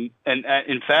 And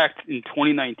in fact, in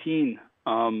 2019,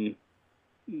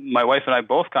 my wife and I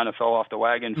both kind of fell off the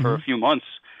wagon for a few months.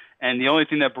 And the only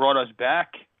thing that brought us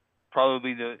back,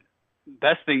 probably the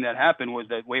best thing that happened, was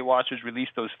that Weight Watchers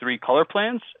released those 3 color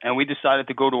plans, and we decided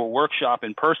to go to a workshop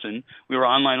in person. We were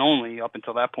online only up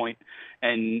until that point,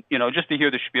 and just to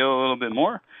hear the spiel a little bit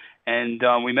more. And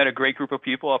we met a great group of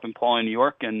people up in Pauling, New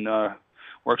York, and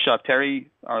Workshop Terry,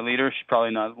 our leader, she's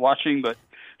probably not watching, but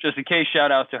just in case,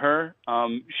 shout out to her.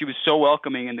 She was so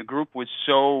welcoming, and the group was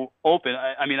so open.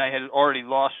 I mean, I had already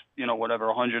lost,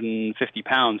 150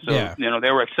 pounds. So, Yeah.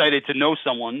 They were excited to know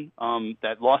someone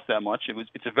that lost that much.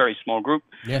 It's a very small group.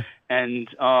 Yeah. And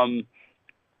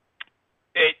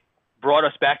it brought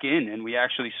us back in, and we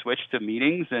actually switched to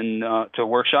meetings and to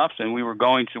workshops, and we were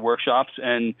going to workshops,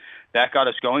 and that got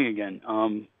us going again.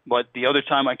 But the other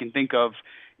time I can think of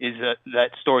is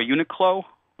that store Uniqlo,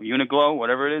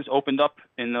 whatever it is, opened up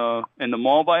in the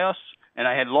mall by us, and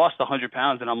I had lost 100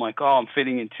 pounds, and I'm like, I'm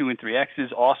fitting in 2 and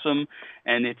 3Xs, awesome.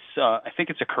 And it's I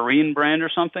think it's a Korean brand or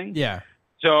something. Yeah.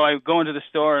 So I go into the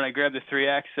store and I grab the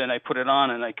 3X and I put it on,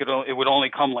 and it would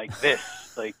only come like this,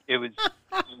 like it was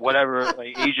whatever,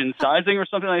 like Asian sizing or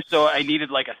something like. So I needed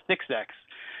like a 6X,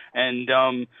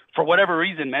 and for whatever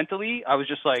reason, mentally, I was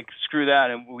just like, screw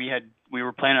that. And we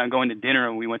were planning on going to dinner,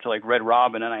 and we went to like Red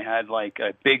Robin, and I had like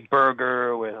a big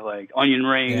burger with like onion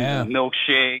rings and a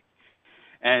milkshake,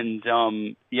 and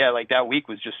like that week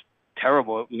was just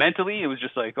terrible. Mentally, it was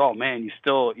just like, oh man,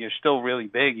 you're still really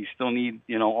big. You still need,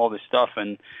 all this stuff.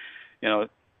 And,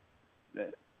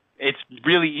 it's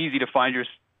really easy to find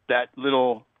that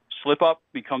little slip up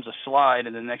becomes a slide.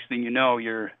 And the next thing you know,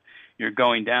 you're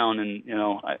going down. And,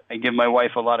 I give my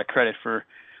wife a lot of credit for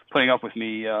putting up with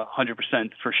me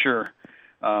 100% for sure.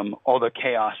 All the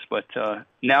chaos, but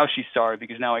now she's sorry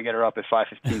because now I get her up at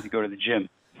 5:15 to go to the gym.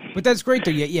 But that's great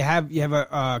though. You have a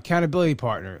accountability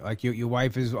partner, like your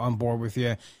wife is on board with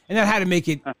you, and that had to make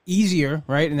it easier,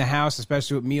 right, in the house,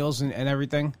 especially with meals and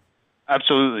everything.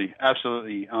 Absolutely.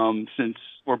 Since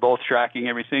we're both tracking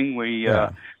everything, we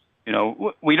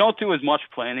we don't do as much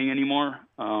planning anymore.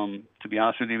 To be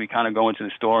honest with you, we kind of go into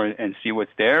the store and see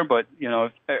what's there. But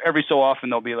every so often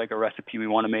there'll be like a recipe we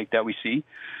want to make that we see.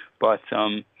 But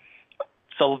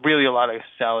so really a lot of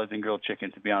salads and grilled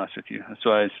chicken. To be honest with you, that's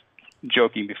why I was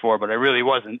joking before, but I really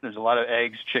wasn't. There's a lot of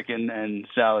eggs, chicken, and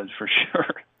salads for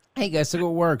sure. Hey guys, look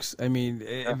what works. I mean,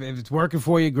 if it's working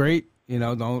for you, great.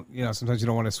 Don't sometimes you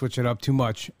don't want to switch it up too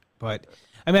much, but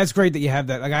I mean, it's great that you have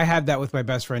that. Like I have that with my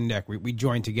best friend Nick. We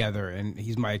joined together, and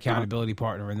he's my accountability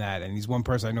partner in that, and he's one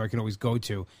person I know I can always go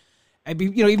to. And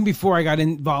even before I got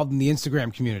involved in the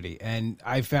Instagram community, and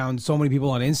I found so many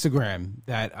people on Instagram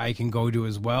that I can go to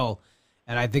as well.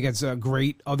 And I think it's a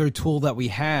great other tool that we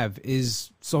have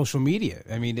is social media.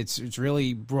 I mean, it's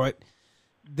really brought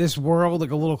this world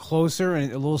like a little closer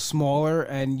and a little smaller,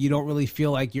 and you don't really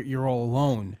feel like you're all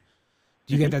alone.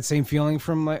 Do you get that same feeling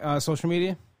from social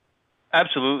media?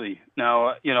 Absolutely.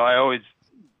 Now, I always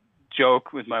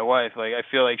joke with my wife, like I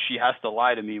feel like she has to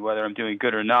lie to me whether I'm doing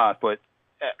good or not. But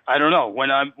I don't know,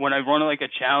 when I run like a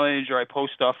challenge or I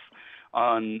post stuff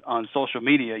on social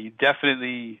media, you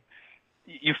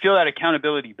feel that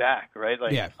accountability back, right?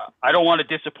 Like, I don't want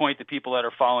to disappoint the people that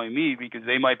are following me because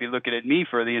they might be looking at me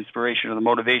for the inspiration or the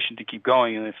motivation to keep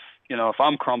going. And if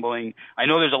I'm crumbling, I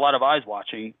know there's a lot of eyes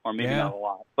watching, or maybe not a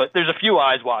lot, but there's a few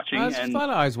eyes watching. There's a lot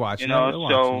of eyes watching. I don't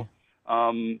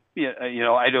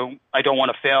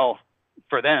want to fail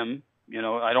for them.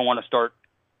 I don't want to start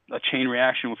a chain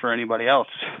reaction for anybody else.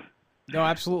 No,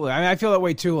 absolutely. I feel that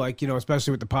way too. Like,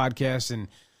 especially with the podcast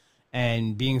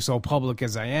and being so public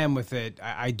as I am with it,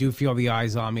 I do feel the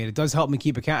eyes on me, and it does help me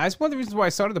keep account. That's one of the reasons why I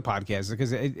started the podcast,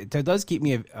 because it does keep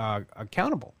me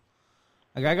accountable.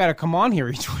 Like I got to come on here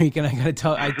each week, and I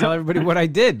tell everybody what I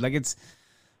did. Like it's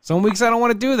some weeks I don't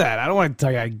want to do that. I don't want to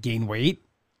tell you I gained weight.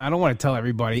 I don't want to tell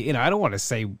everybody. I don't want to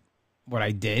say what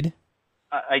I did.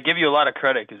 I give you a lot of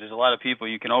credit because there's a lot of people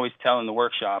you can always tell in the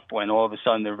workshop when all of a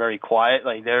sudden they're very quiet,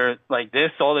 like they're like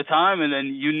this all the time, and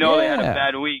then they had a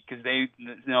bad week because they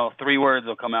 3 words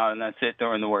will come out and that's it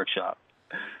during the workshop.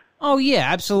 Oh yeah,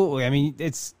 absolutely. I mean,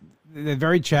 they're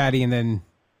very chatty, and then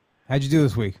how'd you do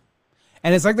this week?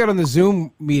 And it's like that on the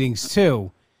Zoom meetings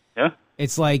too. Yeah,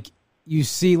 it's like you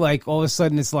see, like all of a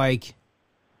sudden it's like,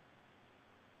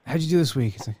 how'd you do this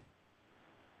week? It's like,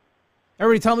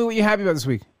 everybody tell me what you're happy about this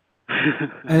week.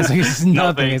 And it's like it's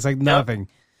nothing. It's like nothing.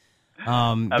 Yep.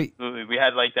 Absolutely, we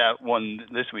had like that one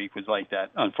this week was like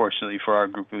that. Unfortunately for our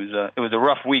group, it was a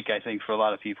rough week, I think, for a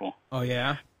lot of people. Oh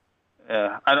yeah.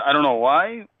 I don't know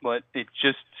why, but it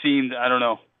just seemed, I don't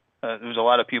know. There was a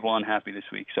lot of people unhappy this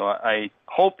week, so I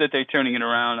hope that they're turning it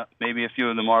around. Maybe a few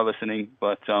of them are listening,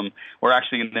 but we're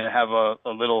actually going to have a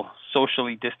little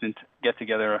socially distant get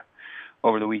together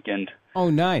over the weekend. Oh,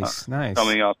 nice, nice.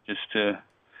 Coming up, just to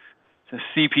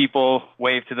see people,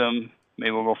 wave to them.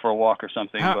 Maybe we'll go for a walk or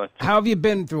something. How have you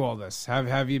been through all this? How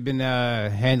have you been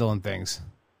handling things?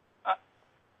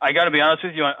 I got to be honest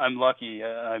with you. I'm lucky.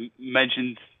 I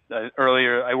mentioned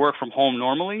earlier I work from home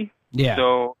normally. Yeah.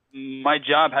 So my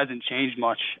job hasn't changed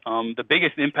much. The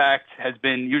biggest impact has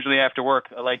been usually after work.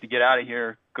 I like to get out of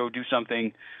here, go do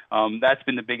something. That's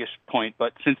been the biggest point.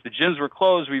 But since the gyms were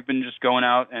closed, we've been just going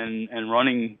out and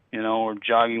running, or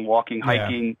jogging, walking,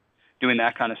 hiking, doing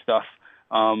that kind of stuff.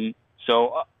 Other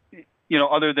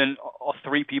than all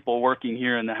 3 people working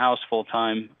here in the house full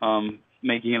time,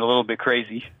 making it a little bit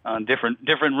crazy. Different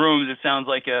rooms. It sounds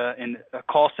like in a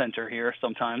call center here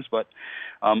sometimes, but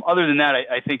other than that,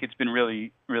 I think it's been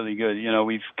really, really good.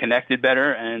 We've connected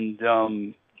better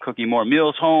and cooking more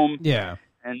meals home. Yeah,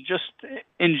 and just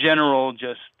in general,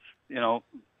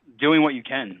 doing what you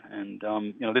can. And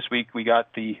this week we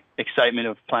got the excitement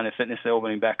of Planet Fitness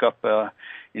opening back up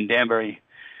in Danbury,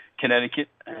 Connecticut.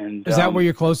 And is that where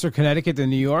you're closer, Connecticut, than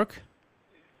New York?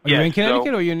 Are you in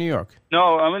Connecticut or are you in New York?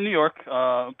 No, I'm in New York.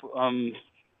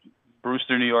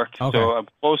 Brewster, New York. Okay. So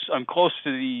I'm close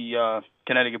to the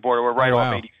Connecticut border. We're right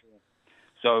off 84.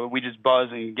 So we just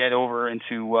buzz and get over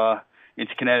into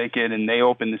Connecticut, and they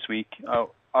open this week.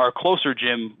 Our closer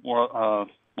gym, I'm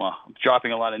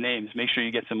dropping a lot of names. Make sure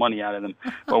you get some money out of them.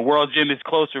 But World Gym is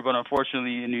closer, but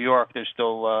unfortunately in New York, they're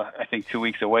still, I think, 2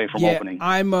 weeks away from opening.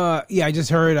 I just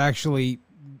heard actually.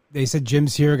 They said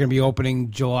gyms here are going to be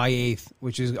opening July 8th,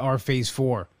 which is our phase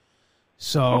 4.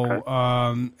 So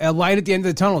a light at the end of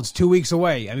the tunnel. It's 2 weeks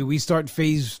away. I mean, we start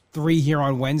phase 3 here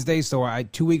on Wednesday. So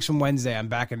 2 weeks from Wednesday, I'm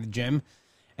back in the gym.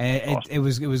 And it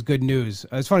was good news.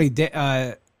 It's funny,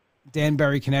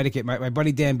 Danbury, Connecticut, my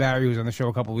buddy Dan Barry, who was on the show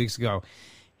a couple of weeks ago,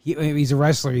 he's a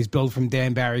wrestler. He's billed from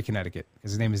Danbury, Connecticut,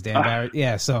 because his name is Dan Barry.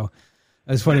 Yeah, so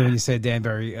it's funny when you said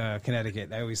Danbury,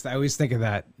 Connecticut. I always think of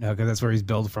that because that's where he's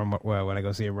billed from when I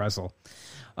go see him wrestle.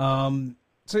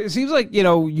 So it seems like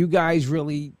you guys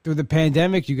really through the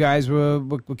pandemic, you guys were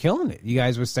killing it. You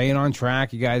guys were staying on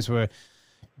track. You guys were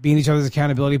being each other's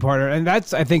accountability partner, and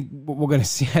that's I think what we're going to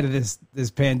see out of this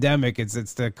pandemic.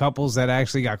 It's the couples that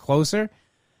actually got closer,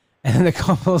 and the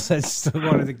couples that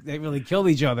still they really killed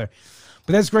each other.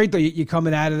 But that's great though. You're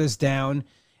coming out of this down.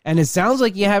 And it sounds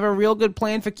like you have a real good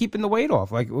plan for keeping the weight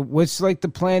off. Like, what's like the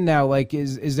plan now? Like,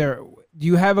 is there? Do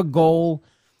you have a goal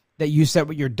that you set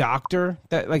with your doctor?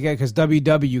 That because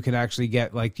WW can actually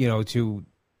get they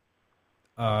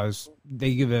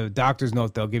give a doctor's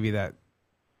note. They'll give you that.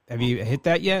 Have you hit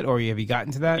that yet, or have you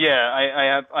gotten to that?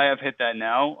 Yeah, I have hit that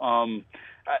now.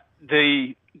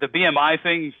 The BMI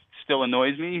thing still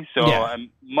annoys me, so I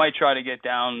might try to get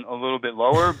down a little bit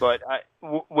lower, but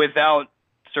without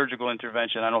surgical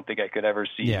intervention, I don't think I could ever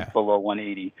see below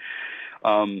 180.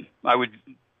 I would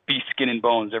be skin and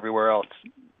bones everywhere else.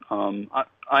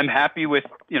 I'm happy with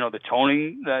the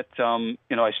toning that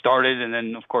I started, and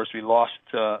then of course we lost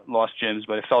gyms,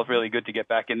 but it felt really good to get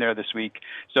back in there this week.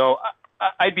 So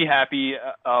I'd be happy.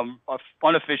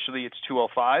 Unofficially, it's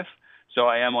 205, so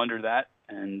I am under that,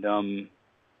 and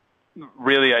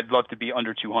really I'd love to be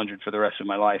under 200 for the rest of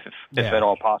my life if at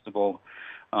all possible.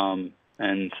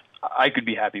 And I could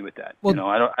be happy with that. Well,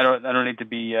 I don't need to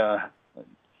be a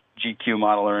GQ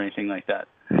model or anything like that.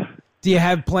 Do you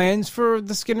have plans for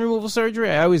the skin removal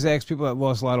surgery? I always ask people that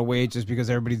lost a lot of weight just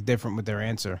because everybody's different with their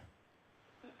answer.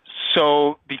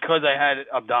 So because I had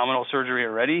abdominal surgery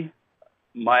already,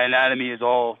 my anatomy is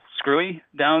all screwy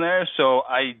down there, so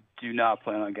I do not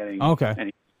plan on getting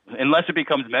any. Unless it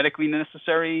becomes medically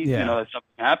necessary, that something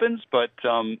happens. But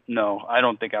no, I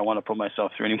don't think I want to put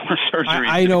myself through any more surgery.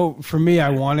 I know for me, I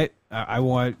want it. I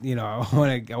want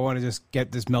to just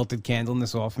get this melted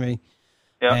candleness off me.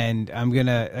 Yep. And I'm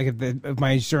gonna if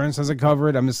my insurance doesn't cover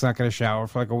it, I'm just not gonna shower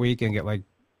for like a week and get like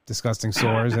disgusting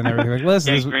sores and everything. Like,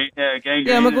 listen, gangrene.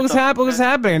 I'm like, what's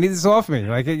happening? I need this off me.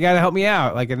 Like, you gotta help me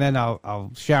out. Like, and then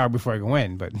I'll shower before I go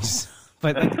in. But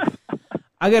like,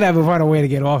 I gotta find a way to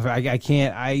get off it. I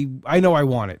can't. I know I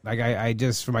want it. Like I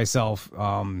just for myself.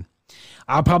 I'll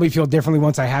probably feel differently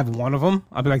once I have one of them.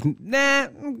 I'll be like, nah,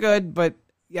 I'm good. But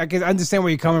yeah, I can understand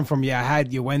where you're coming from. Yeah,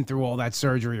 you went through all that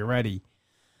surgery already.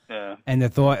 Yeah. And the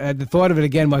thought of it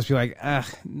again must be like,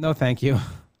 no, thank you.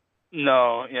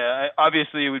 No, yeah.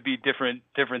 Obviously, it would be different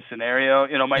scenario.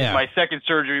 My second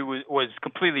surgery was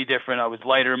completely different. I was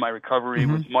lighter. My recovery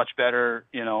was much better.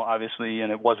 Obviously,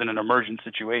 and it wasn't an emergent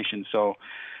situation. So,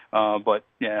 but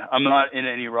yeah, I'm not in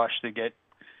any rush to get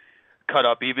cut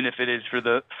up, even if it is for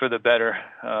the better.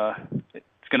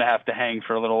 It's going to have to hang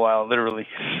for a little while, literally.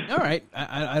 All right,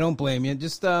 I don't blame you.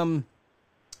 Just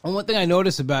one thing I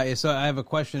noticed about you. So I have a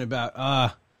question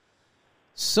about.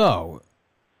 So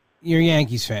you're a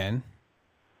Yankees fan.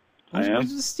 I am.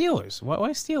 The Steelers.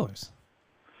 Why Steelers?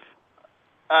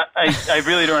 I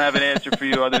really don't have an answer for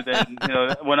you other than,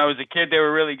 when I was a kid, they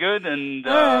were really good. And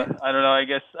I don't know. I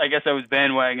guess I was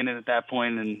bandwagoning at that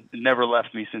point, and it never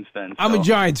left me since then. I'm a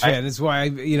Giants fan. That's why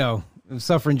I'm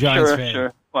suffering Giants fan.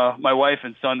 Sure. Well, my wife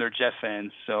and son, they're Jet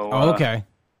fans. So, okay.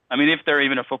 I mean, if they're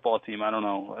even a football team, I don't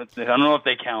know. I don't know if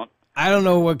they count. I don't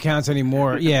know what counts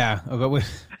anymore. Yeah.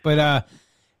 But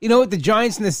you know what? The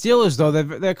Giants and the Steelers, though,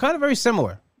 they're kind of very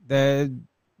similar. The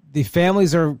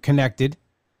families are connected.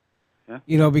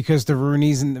 Yeah. Because the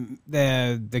Rooneys and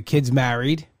the kids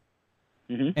married,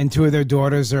 and two of their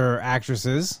daughters are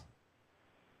actresses.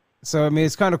 So I mean,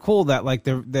 it's kind of cool that like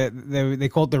they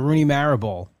call it the Rooney Mara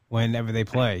Bowl whenever they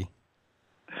play.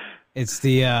 It's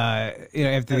the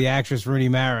after the actress Rooney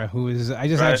Mara, who is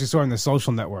actually saw her in The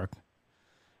Social Network,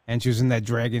 and she was in that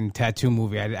dragon tattoo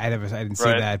movie. I didn't see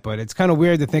that, but it's kind of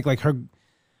weird to think like her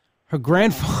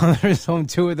grandfather is on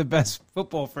two of the best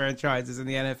football franchises in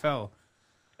the NFL.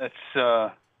 That's,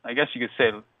 I guess you could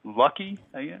say, lucky,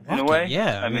 in a way.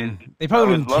 Yeah, I mean, they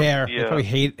probably wouldn't care. They probably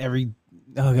hate I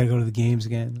gotta go to the games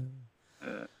again.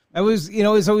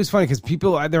 It's always funny because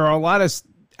there are a lot of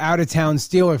out of town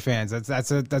Steeler fans.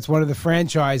 That's one of the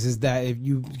franchises that if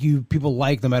you people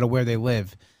like no matter where they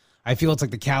live. I feel it's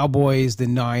like the Cowboys, the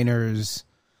Niners,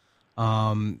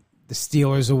 the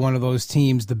Steelers are one of those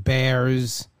teams. The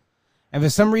Bears, and for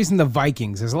some reason the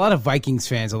Vikings. There's a lot of Vikings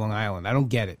fans on Long Island. I don't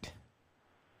get it.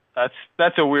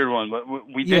 That's a weird one, but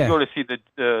we did go to see the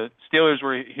Steelers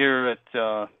were here at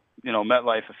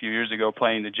MetLife a few years ago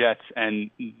playing the Jets,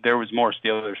 and there was more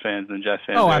Steelers fans than Jets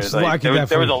fans. Oh, absolutely!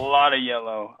 There was a lot of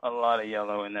yellow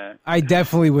in that. I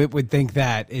definitely would think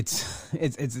that it's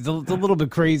a little bit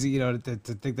crazy, to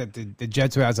think that the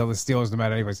Jets would outsell the Steelers no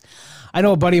matter anyways. I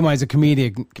know a buddy of mine is a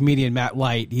comedian Matt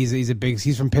Light.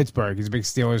 He's from Pittsburgh. He's a big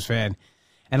Steelers fan.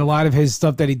 And a lot of his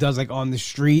stuff that he does, like on the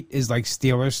street, is like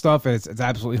Steelers stuff, and it's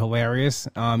absolutely hilarious.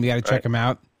 You got to check him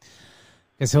out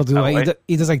because he'll do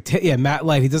he does Matt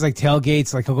Light. He does like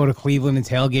tailgates, like he'll go to Cleveland and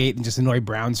tailgate and just annoy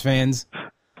Browns fans.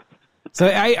 So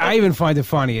I even find it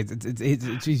funny.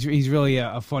 He's really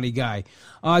a funny guy.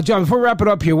 John, before we wrap it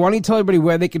up here, why don't you tell everybody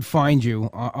where they could find you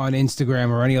on Instagram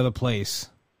or any other place?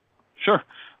 Sure.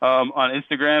 On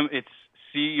Instagram, it's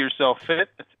See Yourself Fit.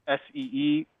 It's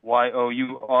SEEYOURSELFFIT.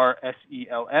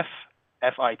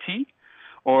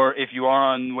 Or if you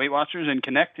are on Weight Watchers and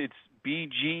Connect, it's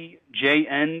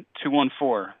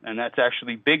BGJN214, and that's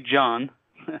actually Big John.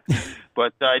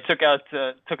 But I took out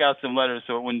some letters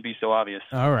so it wouldn't be so obvious.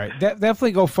 All right,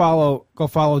 definitely go follow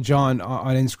John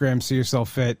on Instagram. See Yourself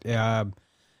Fit.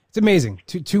 It's amazing.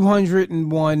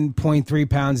 201.3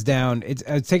 pounds down. It's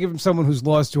take it from someone who's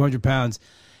lost 200 pounds.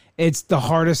 It's the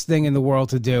hardest thing in the world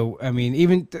to do. I mean,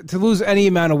 even to lose any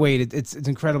amount of weight, it's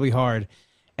incredibly hard.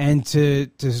 And to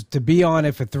be on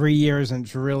it for 3 years and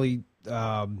to really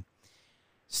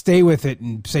stay with it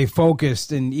and stay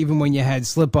focused, and even when you had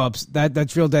slip-ups,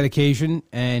 that's real dedication,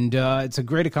 and it's a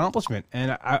great accomplishment.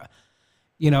 And,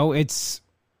 it's...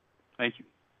 Thank you.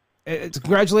 It's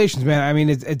congratulations, man. I mean,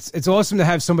 it's awesome to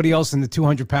have somebody else in the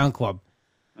 200-pound club.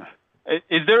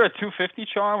 Is there a 250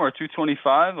 charm or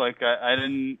 225?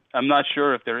 I'm not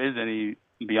sure if there is any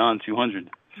beyond 200.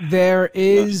 There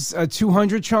is a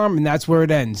 200 charm, and that's where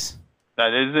it ends.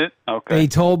 That is it? Okay. They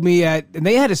told me and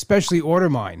they had to specially order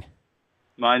mine.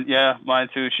 Mine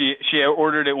too. She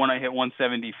ordered it when I hit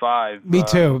 175. Me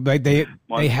too. Like they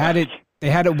had it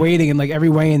waiting, and like every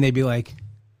weigh-in they'd be like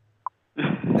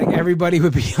everybody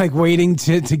would be like waiting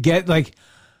to get like.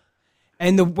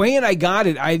 And the weigh-in I got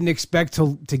it, I didn't expect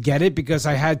to get it because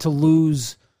I had to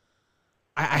lose.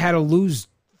 I had to lose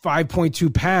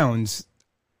 5.2 pounds.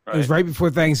 Right. It was right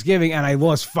before Thanksgiving, and I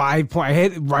lost 5 points. I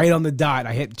hit it right on the dot.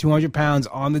 I hit 200 pounds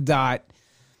on the dot,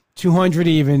 200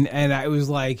 even, and I was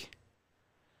like,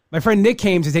 my friend Nick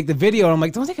came to take the video, and I'm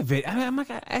like, don't take a video. I'm like,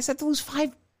 I said to lose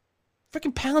 5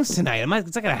 freaking pounds tonight. It's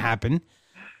not going to happen.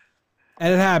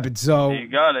 And it happened. So you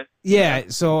got it. Yeah.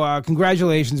 So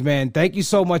congratulations, man. Thank you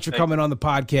so much for coming on the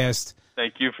podcast.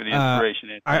 Thank you for the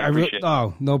inspiration. I appreciate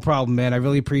it. No problem, man. I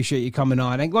really appreciate you coming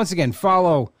on. And once again,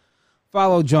 follow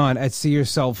John at See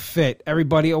Yourself Fit.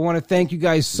 Everybody, I want to thank you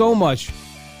guys so much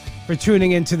for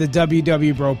tuning into the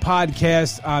WW Bro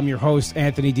podcast. I'm your host,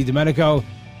 Anthony DiDomenico.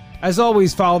 As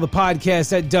always, follow the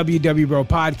podcast at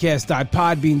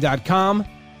www.bropodcast.podbean.com.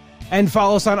 And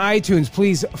follow us on iTunes.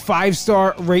 Please,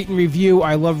 5-star rate and review.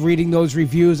 I love reading those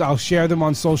reviews. I'll share them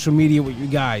on social media with you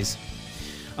guys.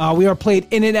 We are played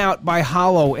in and out by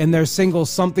Hollow and their single,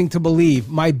 Something to Believe.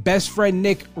 My best friend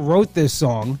Nick wrote this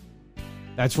song.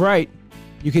 That's right.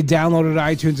 You can download it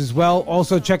at iTunes as well.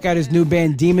 Also, check out his new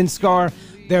band, Demon Scar.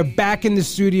 They're back in the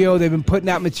studio. They've been putting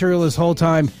out material this whole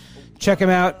time. Check them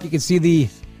out. You can see the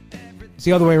It's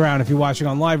the other way around if you're watching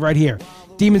on live right here.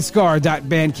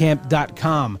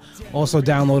 demonscar.bandcamp.com. Also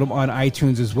download them on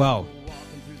iTunes as well.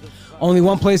 Only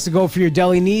one place to go for your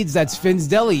deli needs. That's Finn's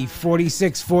Deli,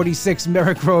 4646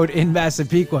 Merrick Road in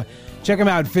Massapequa. Check them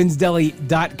out,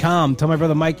 finsdeli.com. Tell my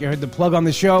brother Mike you heard the plug on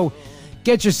the show.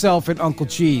 Get yourself an Uncle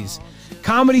Cheese.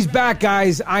 Comedy's back,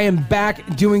 guys. I am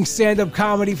back doing stand-up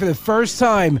comedy for the first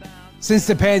time since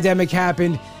the pandemic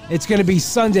happened. It's going to be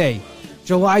Sunday,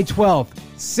 July 12th,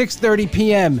 6:30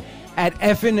 p.m. at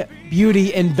Effin'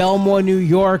 Beauty in Belmore, New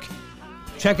York.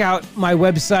 Check out my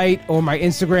website or my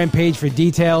Instagram page for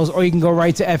details, or you can go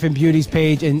right to Effin' Beauty's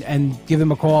page and give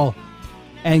them a call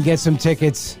and get some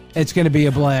tickets. It's going to be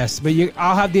a blast. But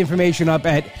I'll have the information up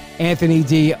at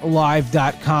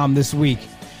anthonydlive.com this week.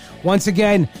 Once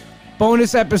again,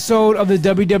 bonus episode of the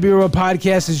WWRO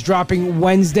podcast is dropping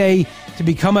Wednesday. To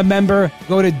become a member,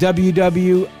 go to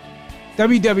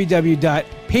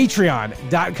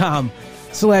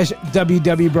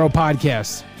www.patreon.com/WWBro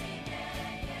podcast.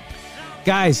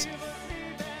 Guys,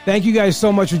 thank you guys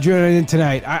so much for joining in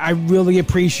tonight. I really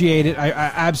appreciate it. I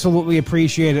absolutely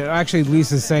appreciate it. Actually,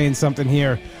 Lisa's saying something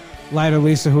here. Lighter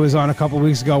Lisa, who was on a couple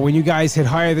weeks ago. When you guys hit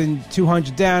higher than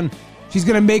 200 down, she's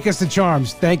going to make us the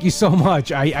charms. Thank you so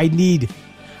much. I need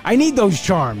those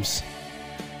charms.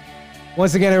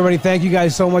 Once again, everybody, thank you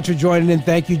guys so much for joining in.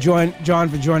 Thank you, John,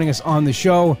 for joining us on the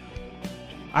show.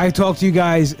 I talk to you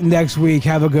guys next week.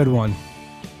 Have a good one.